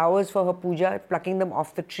taking flowers for her puja, plucking them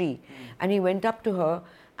off the tree. And he went up to her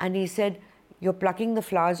and he said, "You're plucking the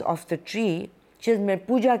flowers off the tree." She said, "Main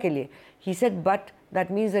puja ke liye." He said, "But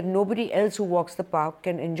that means that nobody else who walks the park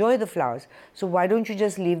can enjoy the flowers. So why don't you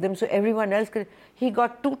just leave them so everyone else can?" He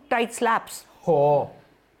got 2 tight slaps.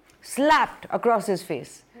 Slapped across his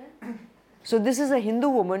face. So this is a Hindu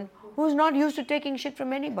woman who's not used to taking shit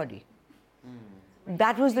from anybody.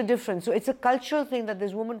 That was the difference. So it's a cultural thing that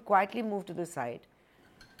this woman quietly moved to the side.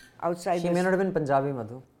 Outside. She may not have been Punjabi,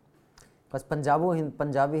 Madhu, because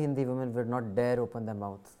Punjabi Hindi women would not dare open their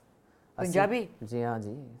mouth. Punjabi? जी हाँ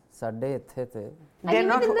जी, साढ़े इत्थे थे. They're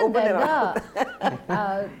not open their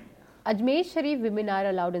mouth. Ajmer Sharif women are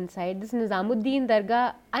allowed inside. This Nizamuddin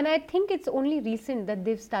Dargah, and I think it's only recent that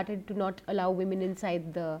they've started to not allow women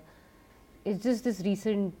inside it's just this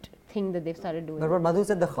recent thing that they've started doing. But what Madhu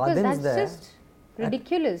said, the khadims because there. that's just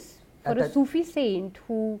ridiculous for a Sufi saint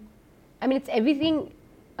who, I mean, it's everything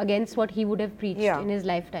against what he would have preached in his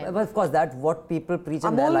lifetime. But of course, that what people preach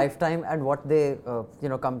in their lifetime and what they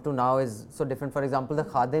come to now is so different. For example, the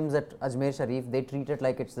khadims at Ajmer Sharif, they treat it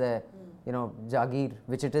like it's their Jagir,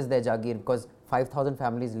 which it is their Jagir, because 5,000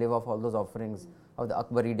 families live off all those offerings of the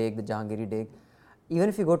Akbari Deg, the Jahangiri Deg. Even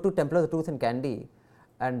if you go to Temple of the Truth in Kandy,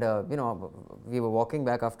 and we were walking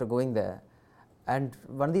back after going there, and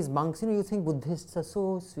one of these monks, you think Buddhists are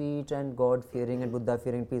so sweet and God-fearing and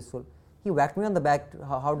Buddha-fearing, peaceful. He whacked me on the back.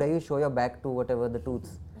 How dare you show your back to whatever the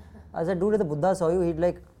tooth? I said, dude, if the Buddha saw you,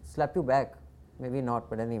 he'd slap you back. Maybe not,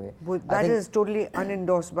 but anyway. That is totally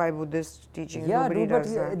unendorsed by Buddhist teaching. Yeah, nobody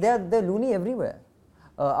does but that. they're loony everywhere.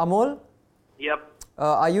 Amol? Yep.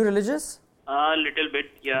 Are you religious? A little bit,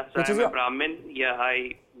 yeah. So I'm a Brahmin. Yeah,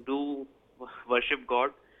 I do worship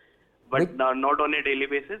God, but not on a daily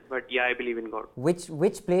basis. But yeah, I believe in God.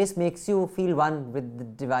 Which place makes you feel one with the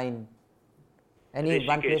divine? Any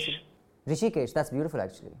one place? Rishikesh. That's beautiful,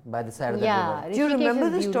 actually, by the side of the river. Do you remember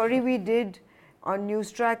the story we did on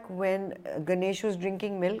News Track when Ganesh was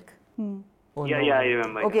drinking milk? Oh, yeah, I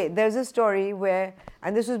remember. Okay, there's a story where,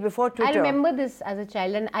 and this was before Twitter. I remember this as a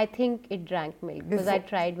child, and I think it drank milk because I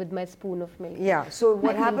tried with my spoon of milk. Yeah, so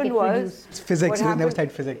what happened was... It's physics, we never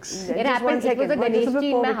studied physics. It happened, it was a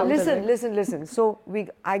Ganeshji in my house. Listen. So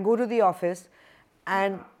I go to the office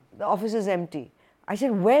and the office is empty. I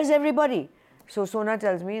said, where's everybody? So Sona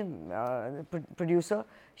tells me, the producer,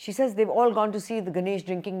 she says they've all gone to see the Ganesh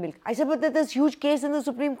drinking milk. I said, but there's this huge case in the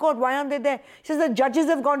Supreme Court. Why aren't they there? She says, the judges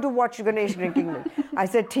have gone to watch Ganesh drinking milk. I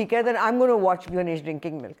said, theek hai, then I'm going to watch Ganesh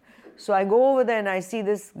drinking milk. So I go over there and I see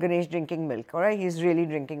this Ganesh drinking milk. All right, he's really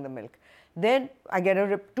drinking the milk. Then I get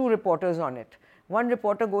two reporters on it. One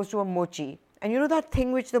reporter goes to a mochi. And you know that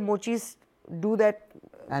thing which the mochis do, that...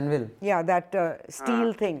 Anvil. Yeah, that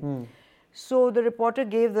steel thing. So the reporter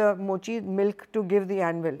gave the mochi milk to give the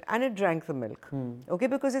anvil, and it drank the milk, okay,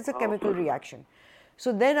 because it's a chemical reaction.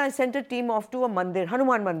 So then I sent a team off to a mandir,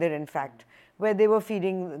 Hanuman Mandir in fact, where they were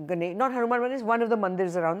feeding Ganesh, not Hanuman Mandir, it's one of the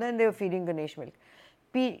mandirs around there, and they were feeding Ganesh milk.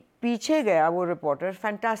 Piche gaya wo reporter,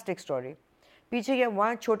 fantastic story. Piche gaya,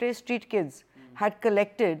 wahan chote street kids had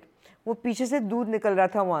collected, वो पीछे से दूध निकल रहा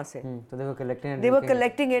था वहाँ से. So they were collecting it. They were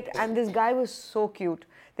collecting it, and this guy was so cute.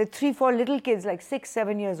 There were 3-4 little kids, like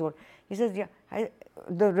 6-7 years old. He says, yeah,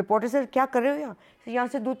 the reporter said, क्या कर रहे हो यहाँ? यहाँ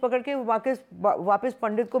से दूध पकड़ के वापस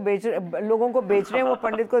पंडित को बेच रहे, लोगों को बेच रहे हैं, वो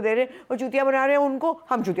पंडित को दे रहे हैं, वो चूतिया बना रहे हैं उनको,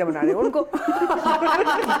 हम चूतिया बना रहे हैं उनको.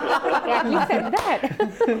 He said that.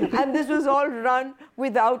 And this was all run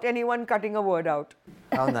without anyone cutting a word out.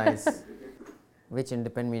 How nice. Which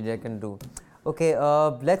independent media can do. Okay,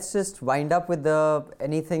 let's just wind up with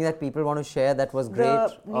anything that people want to share that was great.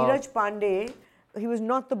 Neeraj Pandey, he was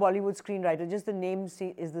not the Bollywood screenwriter, just the name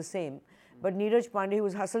is the same. But Neeraj Pandey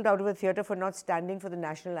was hustled out of a theatre for not standing for the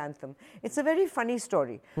national anthem. It's a very funny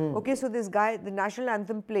story. Okay, so this guy, the national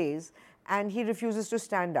anthem plays and he refuses to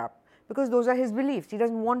stand up because those are his beliefs. He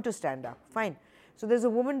doesn't want to stand up. Fine. So there's a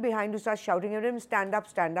woman behind who starts shouting at him, stand up,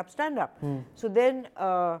 stand up, stand up. So then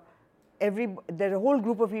there's a whole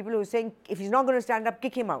group of people who are saying, if he's not going to stand up,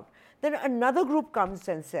 kick him out. Then another group comes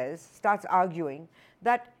and starts arguing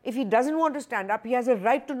that if he doesn't want to stand up, he has a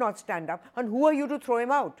right to not stand up, and who are you to throw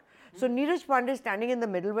him out? So Neeraj Pandey is standing in the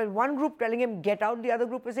middle, where one group telling him get out, the other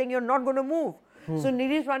group is saying you're not going to move. So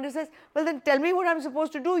Neeraj Pandey says, well then tell me what I'm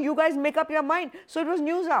supposed to do. You guys make up your mind. So it was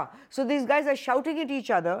Newsa. So these guys are shouting at each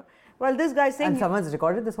other. Well, this guy saying... And someone's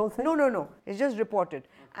recorded this whole thing? No. It's just reported.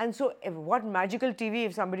 And so what magical TV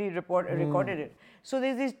if somebody recorded it. So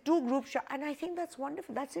there's these two groups, and I think that's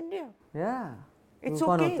wonderful. That's India. Yeah. It's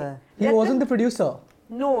okay. He wasn't the producer.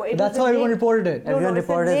 No, that's how everyone reported it. Everyone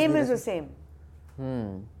reported the name is the same.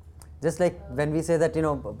 Just like when we say that,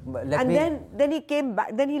 then he came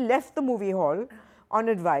back, then he left the movie hall on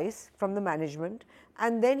advice from the management,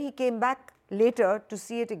 and then he came back later to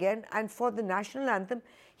see it again, and for the national anthem,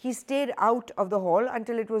 he stayed out of the hall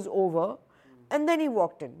until it was over, and then he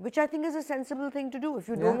walked in, which I think is a sensible thing to do. If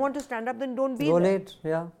you don't want to stand up, then don't be there. Go late,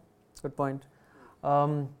 yeah. Good point.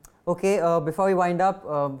 Okay, before we wind up,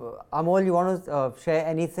 Amol, you want to share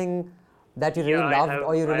anything that you really loved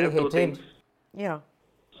or you really hated? Yeah.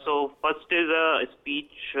 So first is a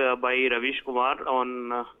speech by Ravish Kumar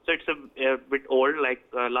on, so it's a bit old, like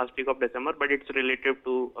last week of December, but it's related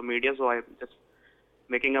to media, so I'm just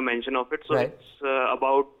making a mention of it. So it's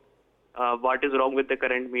about what is wrong with the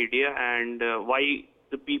current media and why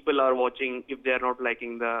the people are watching if they are not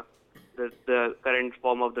liking the current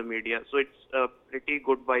form of the media. So it's pretty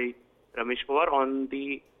good by Ramesh Kumar on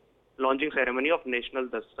the launching ceremony of National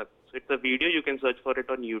Dastak. So it's a video, you can search for it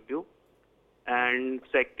on YouTube. And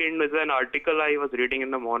second is an article I was reading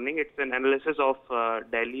in the morning. It's an analysis of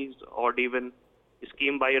Delhi's odd even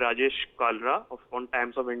scheme by Rajesh Kalra on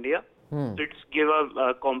Times of India. So it's give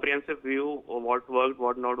a comprehensive view of what worked,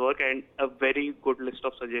 what not worked, and a very good list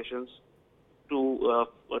of suggestions to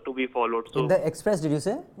be followed. So in the Express, did you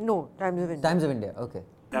say? No, Times of India. Times of India, okay.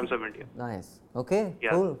 Times of India. Nice. Okay,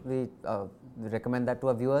 cool. We recommend that to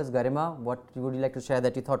our viewers. Garima, what would you like to share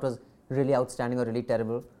that you thought was really outstanding or really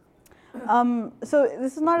terrible? So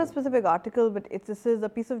this is not a specific article, but this is a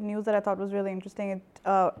piece of news that I thought was really interesting. It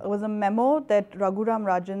was a memo that Raghuram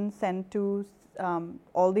Rajan sent to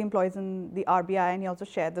all the employees in the RBI, and he also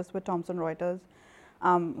shared this with Thomson Reuters,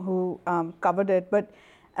 who covered it. But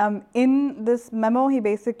in this memo, he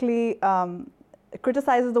basically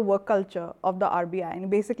criticizes the work culture of the RBI, and he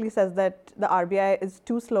basically says that the RBI is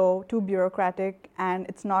too slow, too bureaucratic, and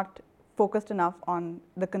it's not focused enough on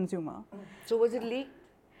the consumer. So was it leaked?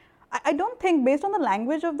 I don't think, based on the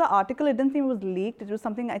language of the article, it didn't seem it was leaked. It was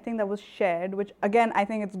something I think that was shared, which again I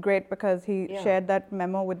think it's great because he shared that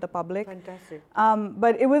memo with the public. Fantastic.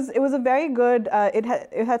 But it was a very good. It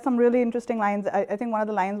had some really interesting lines. I think one of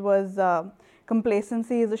the lines was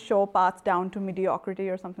complacency is a sure path down to mediocrity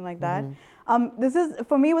or something like that. This is,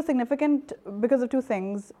 for me, was significant because of two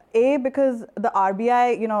things. A, because the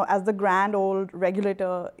RBI, you know, as the grand old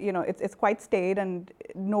regulator, you know, it's quite staid, and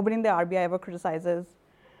nobody in the RBI ever criticizes,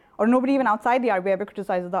 or nobody even outside the RBI ever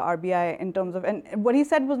criticizes the RBI in terms of, and what he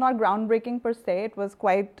said was not groundbreaking per se. It was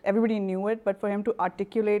quite, everybody knew it, but for him to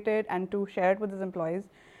articulate it and to share it with his employees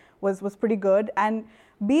was pretty good. And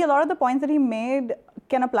B, a lot of the points that he made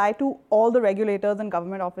can apply to all the regulators and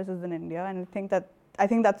government offices in India, and I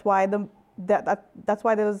think that's why that's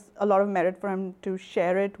why there was a lot of merit for him to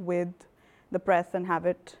share it with the press and have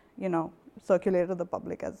it, you know, circulate to the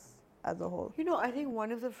public as a whole. You know, I think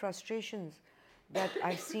one of the frustrations that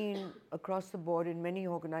I've seen across the board in many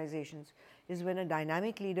organizations is when a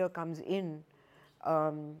dynamic leader comes in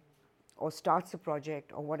or starts a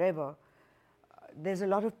project or whatever, there's a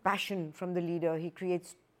lot of passion from the leader. He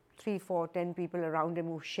creates 3, 4, 10 people around him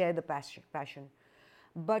who share the passion.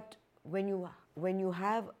 But when you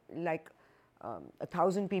have like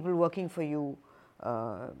 1,000 people working for you,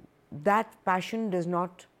 that passion does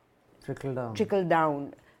not trickle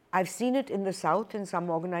down. I've seen it in the South in some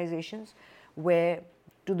organizations where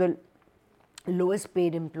to the lowest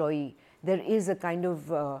paid employee there is a kind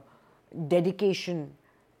of dedication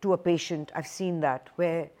to a patient. I've seen that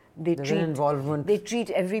where they treat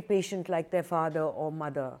every patient like their father or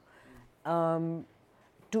mother. To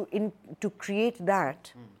create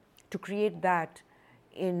that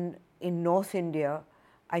in North India,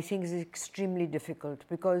 I think is extremely difficult,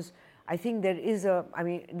 because I think there is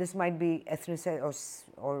this might be ethnic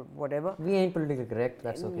or whatever. We ain't politically correct,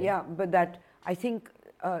 that's okay. Yeah, but that, I think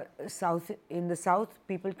in the South,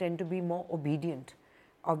 people tend to be more obedient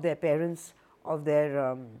of their parents, of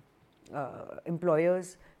their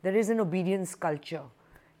employers. There is an obedience culture.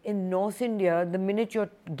 In North India, the minute you're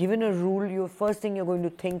given a rule, the first thing you're going to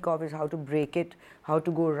think of is how to break it, how to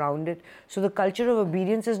go around it. So the culture of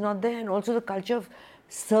obedience is not there, and also the culture of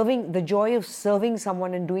serving, the joy of serving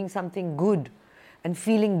someone and doing something good and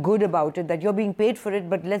feeling good about it, that you're being paid for it,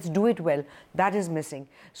 but let's do it well, that is missing.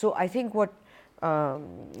 So I think what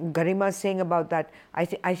Garima is saying about that, I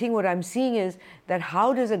think what I'm seeing is that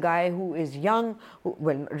how does a guy who is young,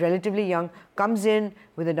 relatively young, comes in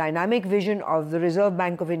with a dynamic vision of the Reserve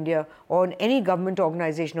Bank of India or in any government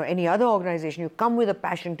organization or any other organization, you come with a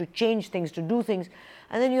passion to change things, to do things,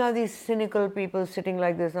 and then you have these cynical people sitting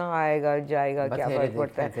like this, aayega, jayega, kya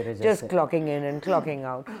fark padta hai, just clocking in and clocking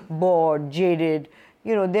out, bored, jaded.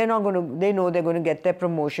 You know, they know they're going to get their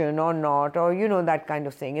promotion or not, or, you know, that kind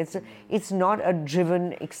of thing. It's not a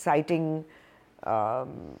driven, exciting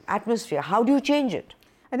atmosphere. How do you change it?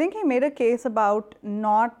 I think he made a case about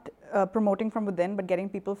not promoting from within, but getting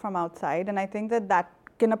people from outside. And I think that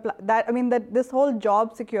can apply, that this whole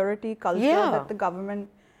job security culture that the government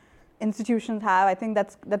institutions have, I think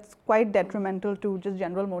that's quite detrimental to just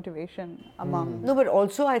general motivation among. No, but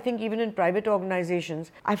also I think even in private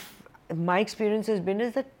organizations, my experience has been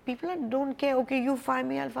is that people don't care. Okay, you fire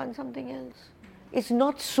me, I'll find something else. It's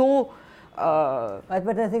not so. But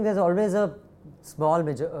I think there's always a small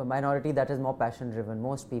minority that is more passion driven.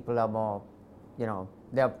 Most people are more, you know,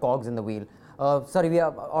 they are cogs in the wheel. Sorry, we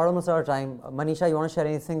are almost out of time. Manisha, you want to share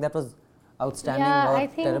anything that was outstanding or I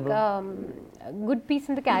think terrible? A good piece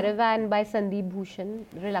in the Caravan by Sandeep Bhushan,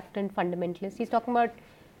 Reluctant Fundamentalist. He's talking about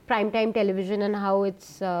primetime television and how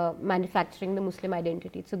it's manufacturing the Muslim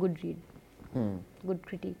identity. It's a good read, good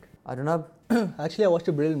critique. Arunabh? Actually, I watched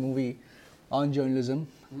a brilliant movie on journalism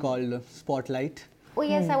called Spotlight. Oh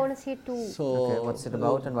yes, I want to see it too. So, okay, what's it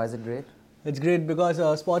about and why is it great? It's great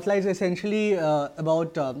because Spotlight is essentially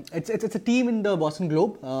about, it's a team in the Boston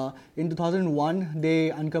Globe. In 2001, they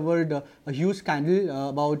uncovered a huge scandal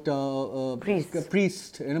about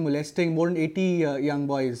priests molesting more than 80 young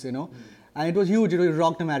boys, and it was huge. It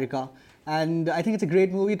rocked America. And I think it's a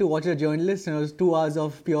great movie to watch as a journalist. It was 2 hours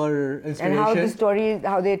of pure inspiration. And how the story,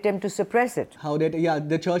 how they attempt to suppress it. How they,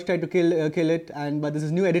 the church tried to kill it, but there's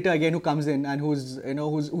this new editor again who comes in and who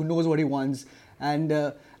knows what he wants. And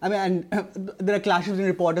there are clashes between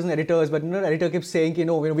reporters and editors, but the editor keeps saying,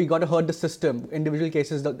 we got to hurt the system. Individual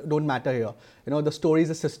cases don't matter here. The story is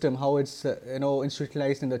the system, how it's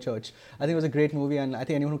institutionalized in the church. I think it was a great movie, and I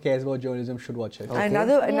think anyone who cares about journalism should watch it. Okay.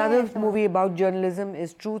 Another movie about journalism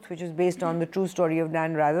is Truth, which is based on the true story of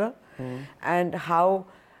Dan Rather, and how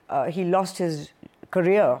he lost his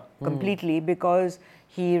career completely because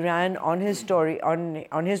he ran on his story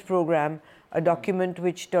on his program a document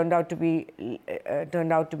which turned out to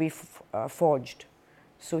be forged.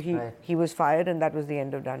 So he was fired, and that was the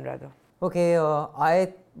end of Dan Rather. Okay,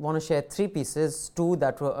 I want to share 3 pieces, 2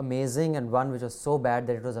 that were amazing and 1 which was so bad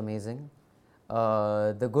that it was amazing.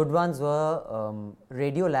 The good ones were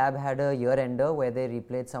Radio Lab had a year-ender where they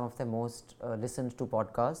replayed some of their most listened to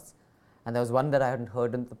podcasts, and there was one that I hadn't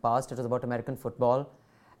heard in the past. It was about American football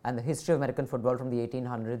and the history of American football from the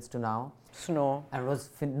 1800s to now. Snow. And it was,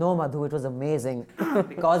 no Madhu, it was amazing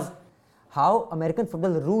because how American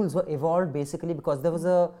football rules were evolved basically because there was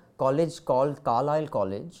a college called Carlisle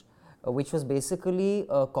College, which was basically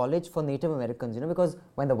a college for Native Americans, because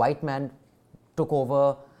when the white man took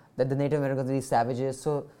over, that the Native Americans were these savages,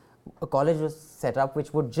 so a college was set up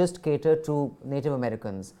which would just cater to Native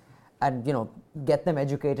Americans and get them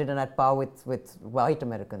educated and at par with white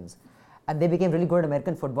Americans. And they became really good at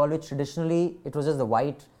American football, which traditionally it was just the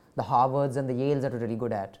Harvards and the Yales that were really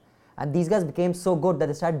good at. And these guys became so good that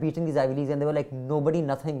they started beating these Ivy Leagues and they were like nobody,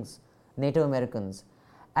 nothings, Native Americans.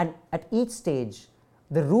 And at each stage,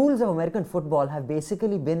 the rules of American football have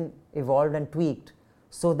basically been evolved and tweaked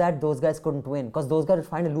so that those guys couldn't win, because those guys would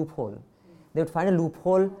find a loophole. They would find a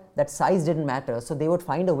loophole that size didn't matter, so they would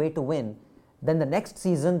find a way to win. Then the next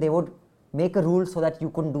season, they would make a rule so that you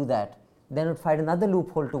couldn't do that. Then would find another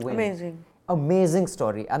loophole to win. Amazing. Amazing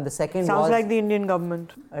story. And the second Sounds like the Indian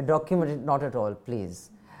government. A document, not at all, please.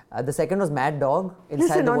 The second was Mad Dog.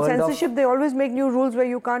 Listen, on censorship, they always make new rules where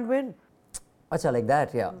you can't win. Acha, like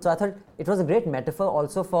that, yeah. So I thought it was a great metaphor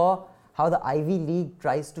also for how the Ivy League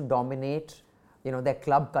tries to dominate, their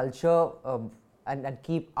club culture and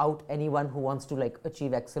keep out anyone who wants to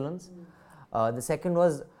achieve excellence. The second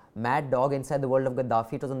was Mad Dog Inside the World of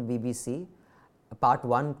Gaddafi. It was on BBC. Part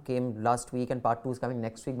 1 came last week and part 2 is coming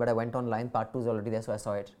next week, but I went online. Part 2 is already there, so I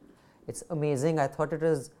saw it. It's amazing. I thought it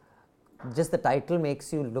was just the title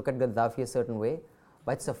makes you look at Gaddafi a certain way,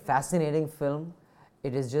 but it's a fascinating film.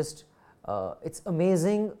 It is just it's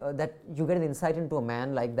amazing that you get an insight into a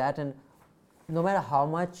man like that, and no matter how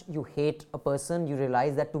much you hate a person, you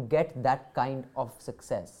realize that to get that kind of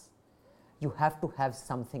success, you have to have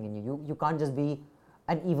something in you. You can't just be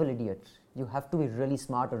an evil idiot. You have to be really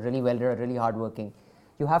smart or really well-read or really hardworking.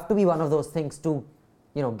 You have to be one of those things to,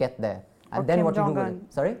 get there. And or then Kim what Jong-un. you do with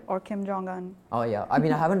it. Sorry? Or Kim Jong-un. Oh yeah. I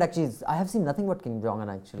mean, I have seen nothing but Kim Jong-un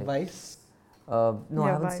actually. Vice? No, I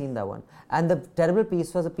haven't seen that one. And the terrible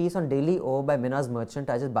piece was a piece on Daily O by Minaz Merchant.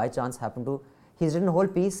 I just by chance happened to, he's written a whole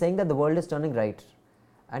piece saying that the world is turning right.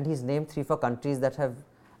 And he's named 3-4 countries that have,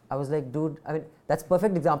 I was like, dude, I mean, that's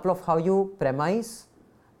perfect example of how you premise,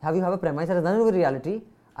 how you have a premise that has nothing to do with reality,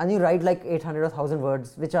 and you write 800 or 1,000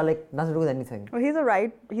 words, which are nothing to do with anything. Well, he's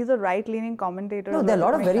a right-leaning commentator. No, there are a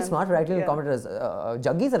lot of very smart right-leaning commentators.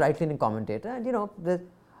 Jaggi is a right-leaning commentator, and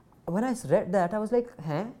when I read that, I was like,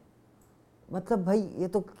 मतलब भाई ये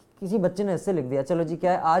तो किसी बच्चे ने ऐसे लिख दिया, चलो जी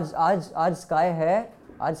क्या है, आज स्काई है,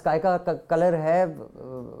 आज स्काई का कलर है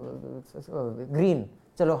ग्रीन,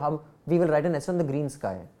 चलो हम we will write an essay on the green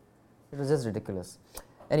sky. It was just ridiculous.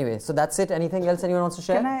 Anyway, so that's it. Anything else anyone wants to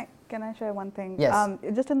share? Can I share one thing? Yes.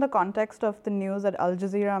 Just in the context of the news that Al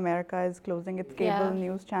Jazeera America is closing its cable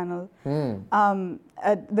news channel.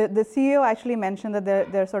 The CEO actually mentioned that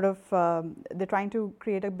they're sort of they're trying to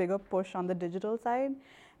create a bigger push on the digital side.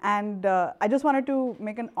 And I just wanted to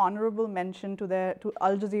make an honorable mention to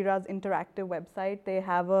Al Jazeera's interactive website. They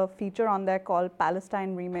have a feature on there called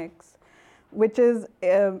Palestine Remix, which is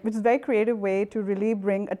a very creative way to really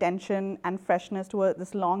bring attention and freshness to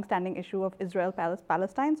this long-standing issue of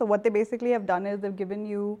Israel-Palestine. So what they basically have done is they've given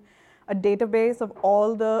you a database of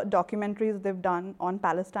all the documentaries they've done on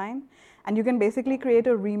Palestine, and you can basically create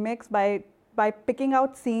a remix by picking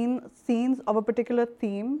out scenes of a particular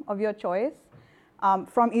theme of your choice.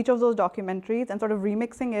 From each of those documentaries and sort of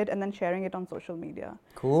remixing it and then sharing it on social media.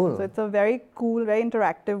 Cool. So it's a very cool, very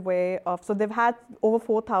interactive way of, so they've had over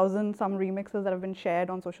 4,000 some remixes that have been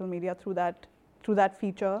shared on social media through that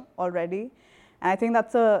feature already. And I think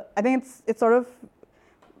it's sort of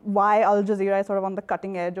why Al Jazeera is sort of on the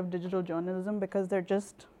cutting edge of digital journalism, because they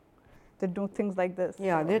do things like this.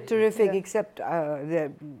 Yeah, they're terrific, except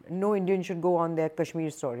no Indian should go on their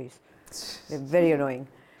Kashmir stories. They're very annoying.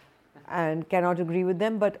 And cannot agree with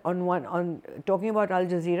them, but on talking about Al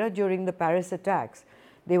Jazeera during the Paris attacks,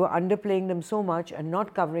 they were underplaying them so much and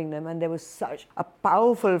not covering them, and there was such a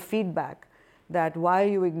powerful feedback that why are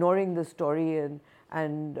you ignoring the story,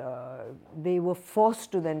 and they were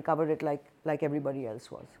forced to then cover it like everybody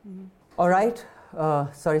else was. Mm-hmm. All right,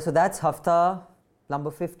 sorry, so that's Hafta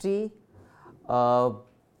number 50.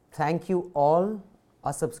 Thank you all,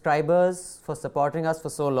 our subscribers, for supporting us for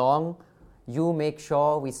so long. You make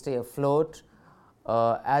sure we stay afloat.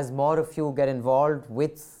 as more of you get involved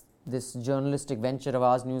with this journalistic venture of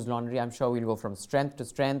ours, News Laundry, I'm sure we'll go from strength to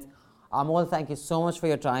strength. Amol, thank you so much for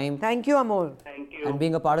your time. Thank you, Amol. Thank you. And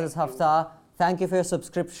being a part of this hafta. Thank you for your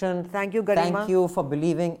subscription. Thank you, Garima. Thank you for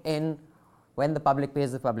believing in when the public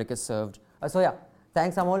pays, the public is served.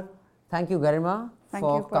 Thanks, Amol. Thank you, Garima,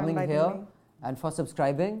 for coming here and for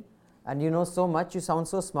subscribing. And you know so much, you sound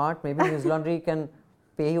so smart. Maybe News Laundry can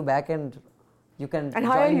pay you back and you can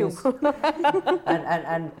hire you.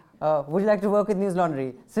 and would you like to work with News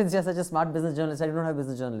Laundry? Since you're such a smart business journalist, I don't have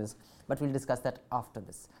business journalists, but we'll discuss that after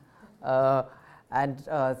this.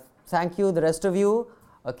 Thank you, the rest of you.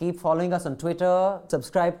 Keep following us on Twitter.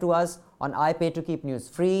 Subscribe to us on iPay to keep news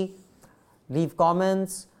free. Leave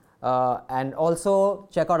comments. And also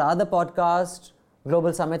check out our other podcast,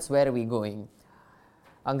 Global Summits, Where Are We Going?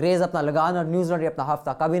 Angrez apna lagan aur News Laundry apna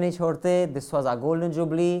hafta kabhi nahi chhodte. This was our Golden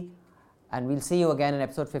Jubilee. And we'll see you again in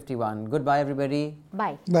episode 51. Goodbye, everybody.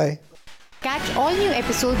 Bye. Bye. Catch all new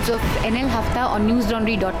episodes of NL Hafta on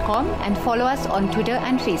newslaundry.com and follow us on Twitter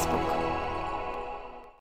and Facebook.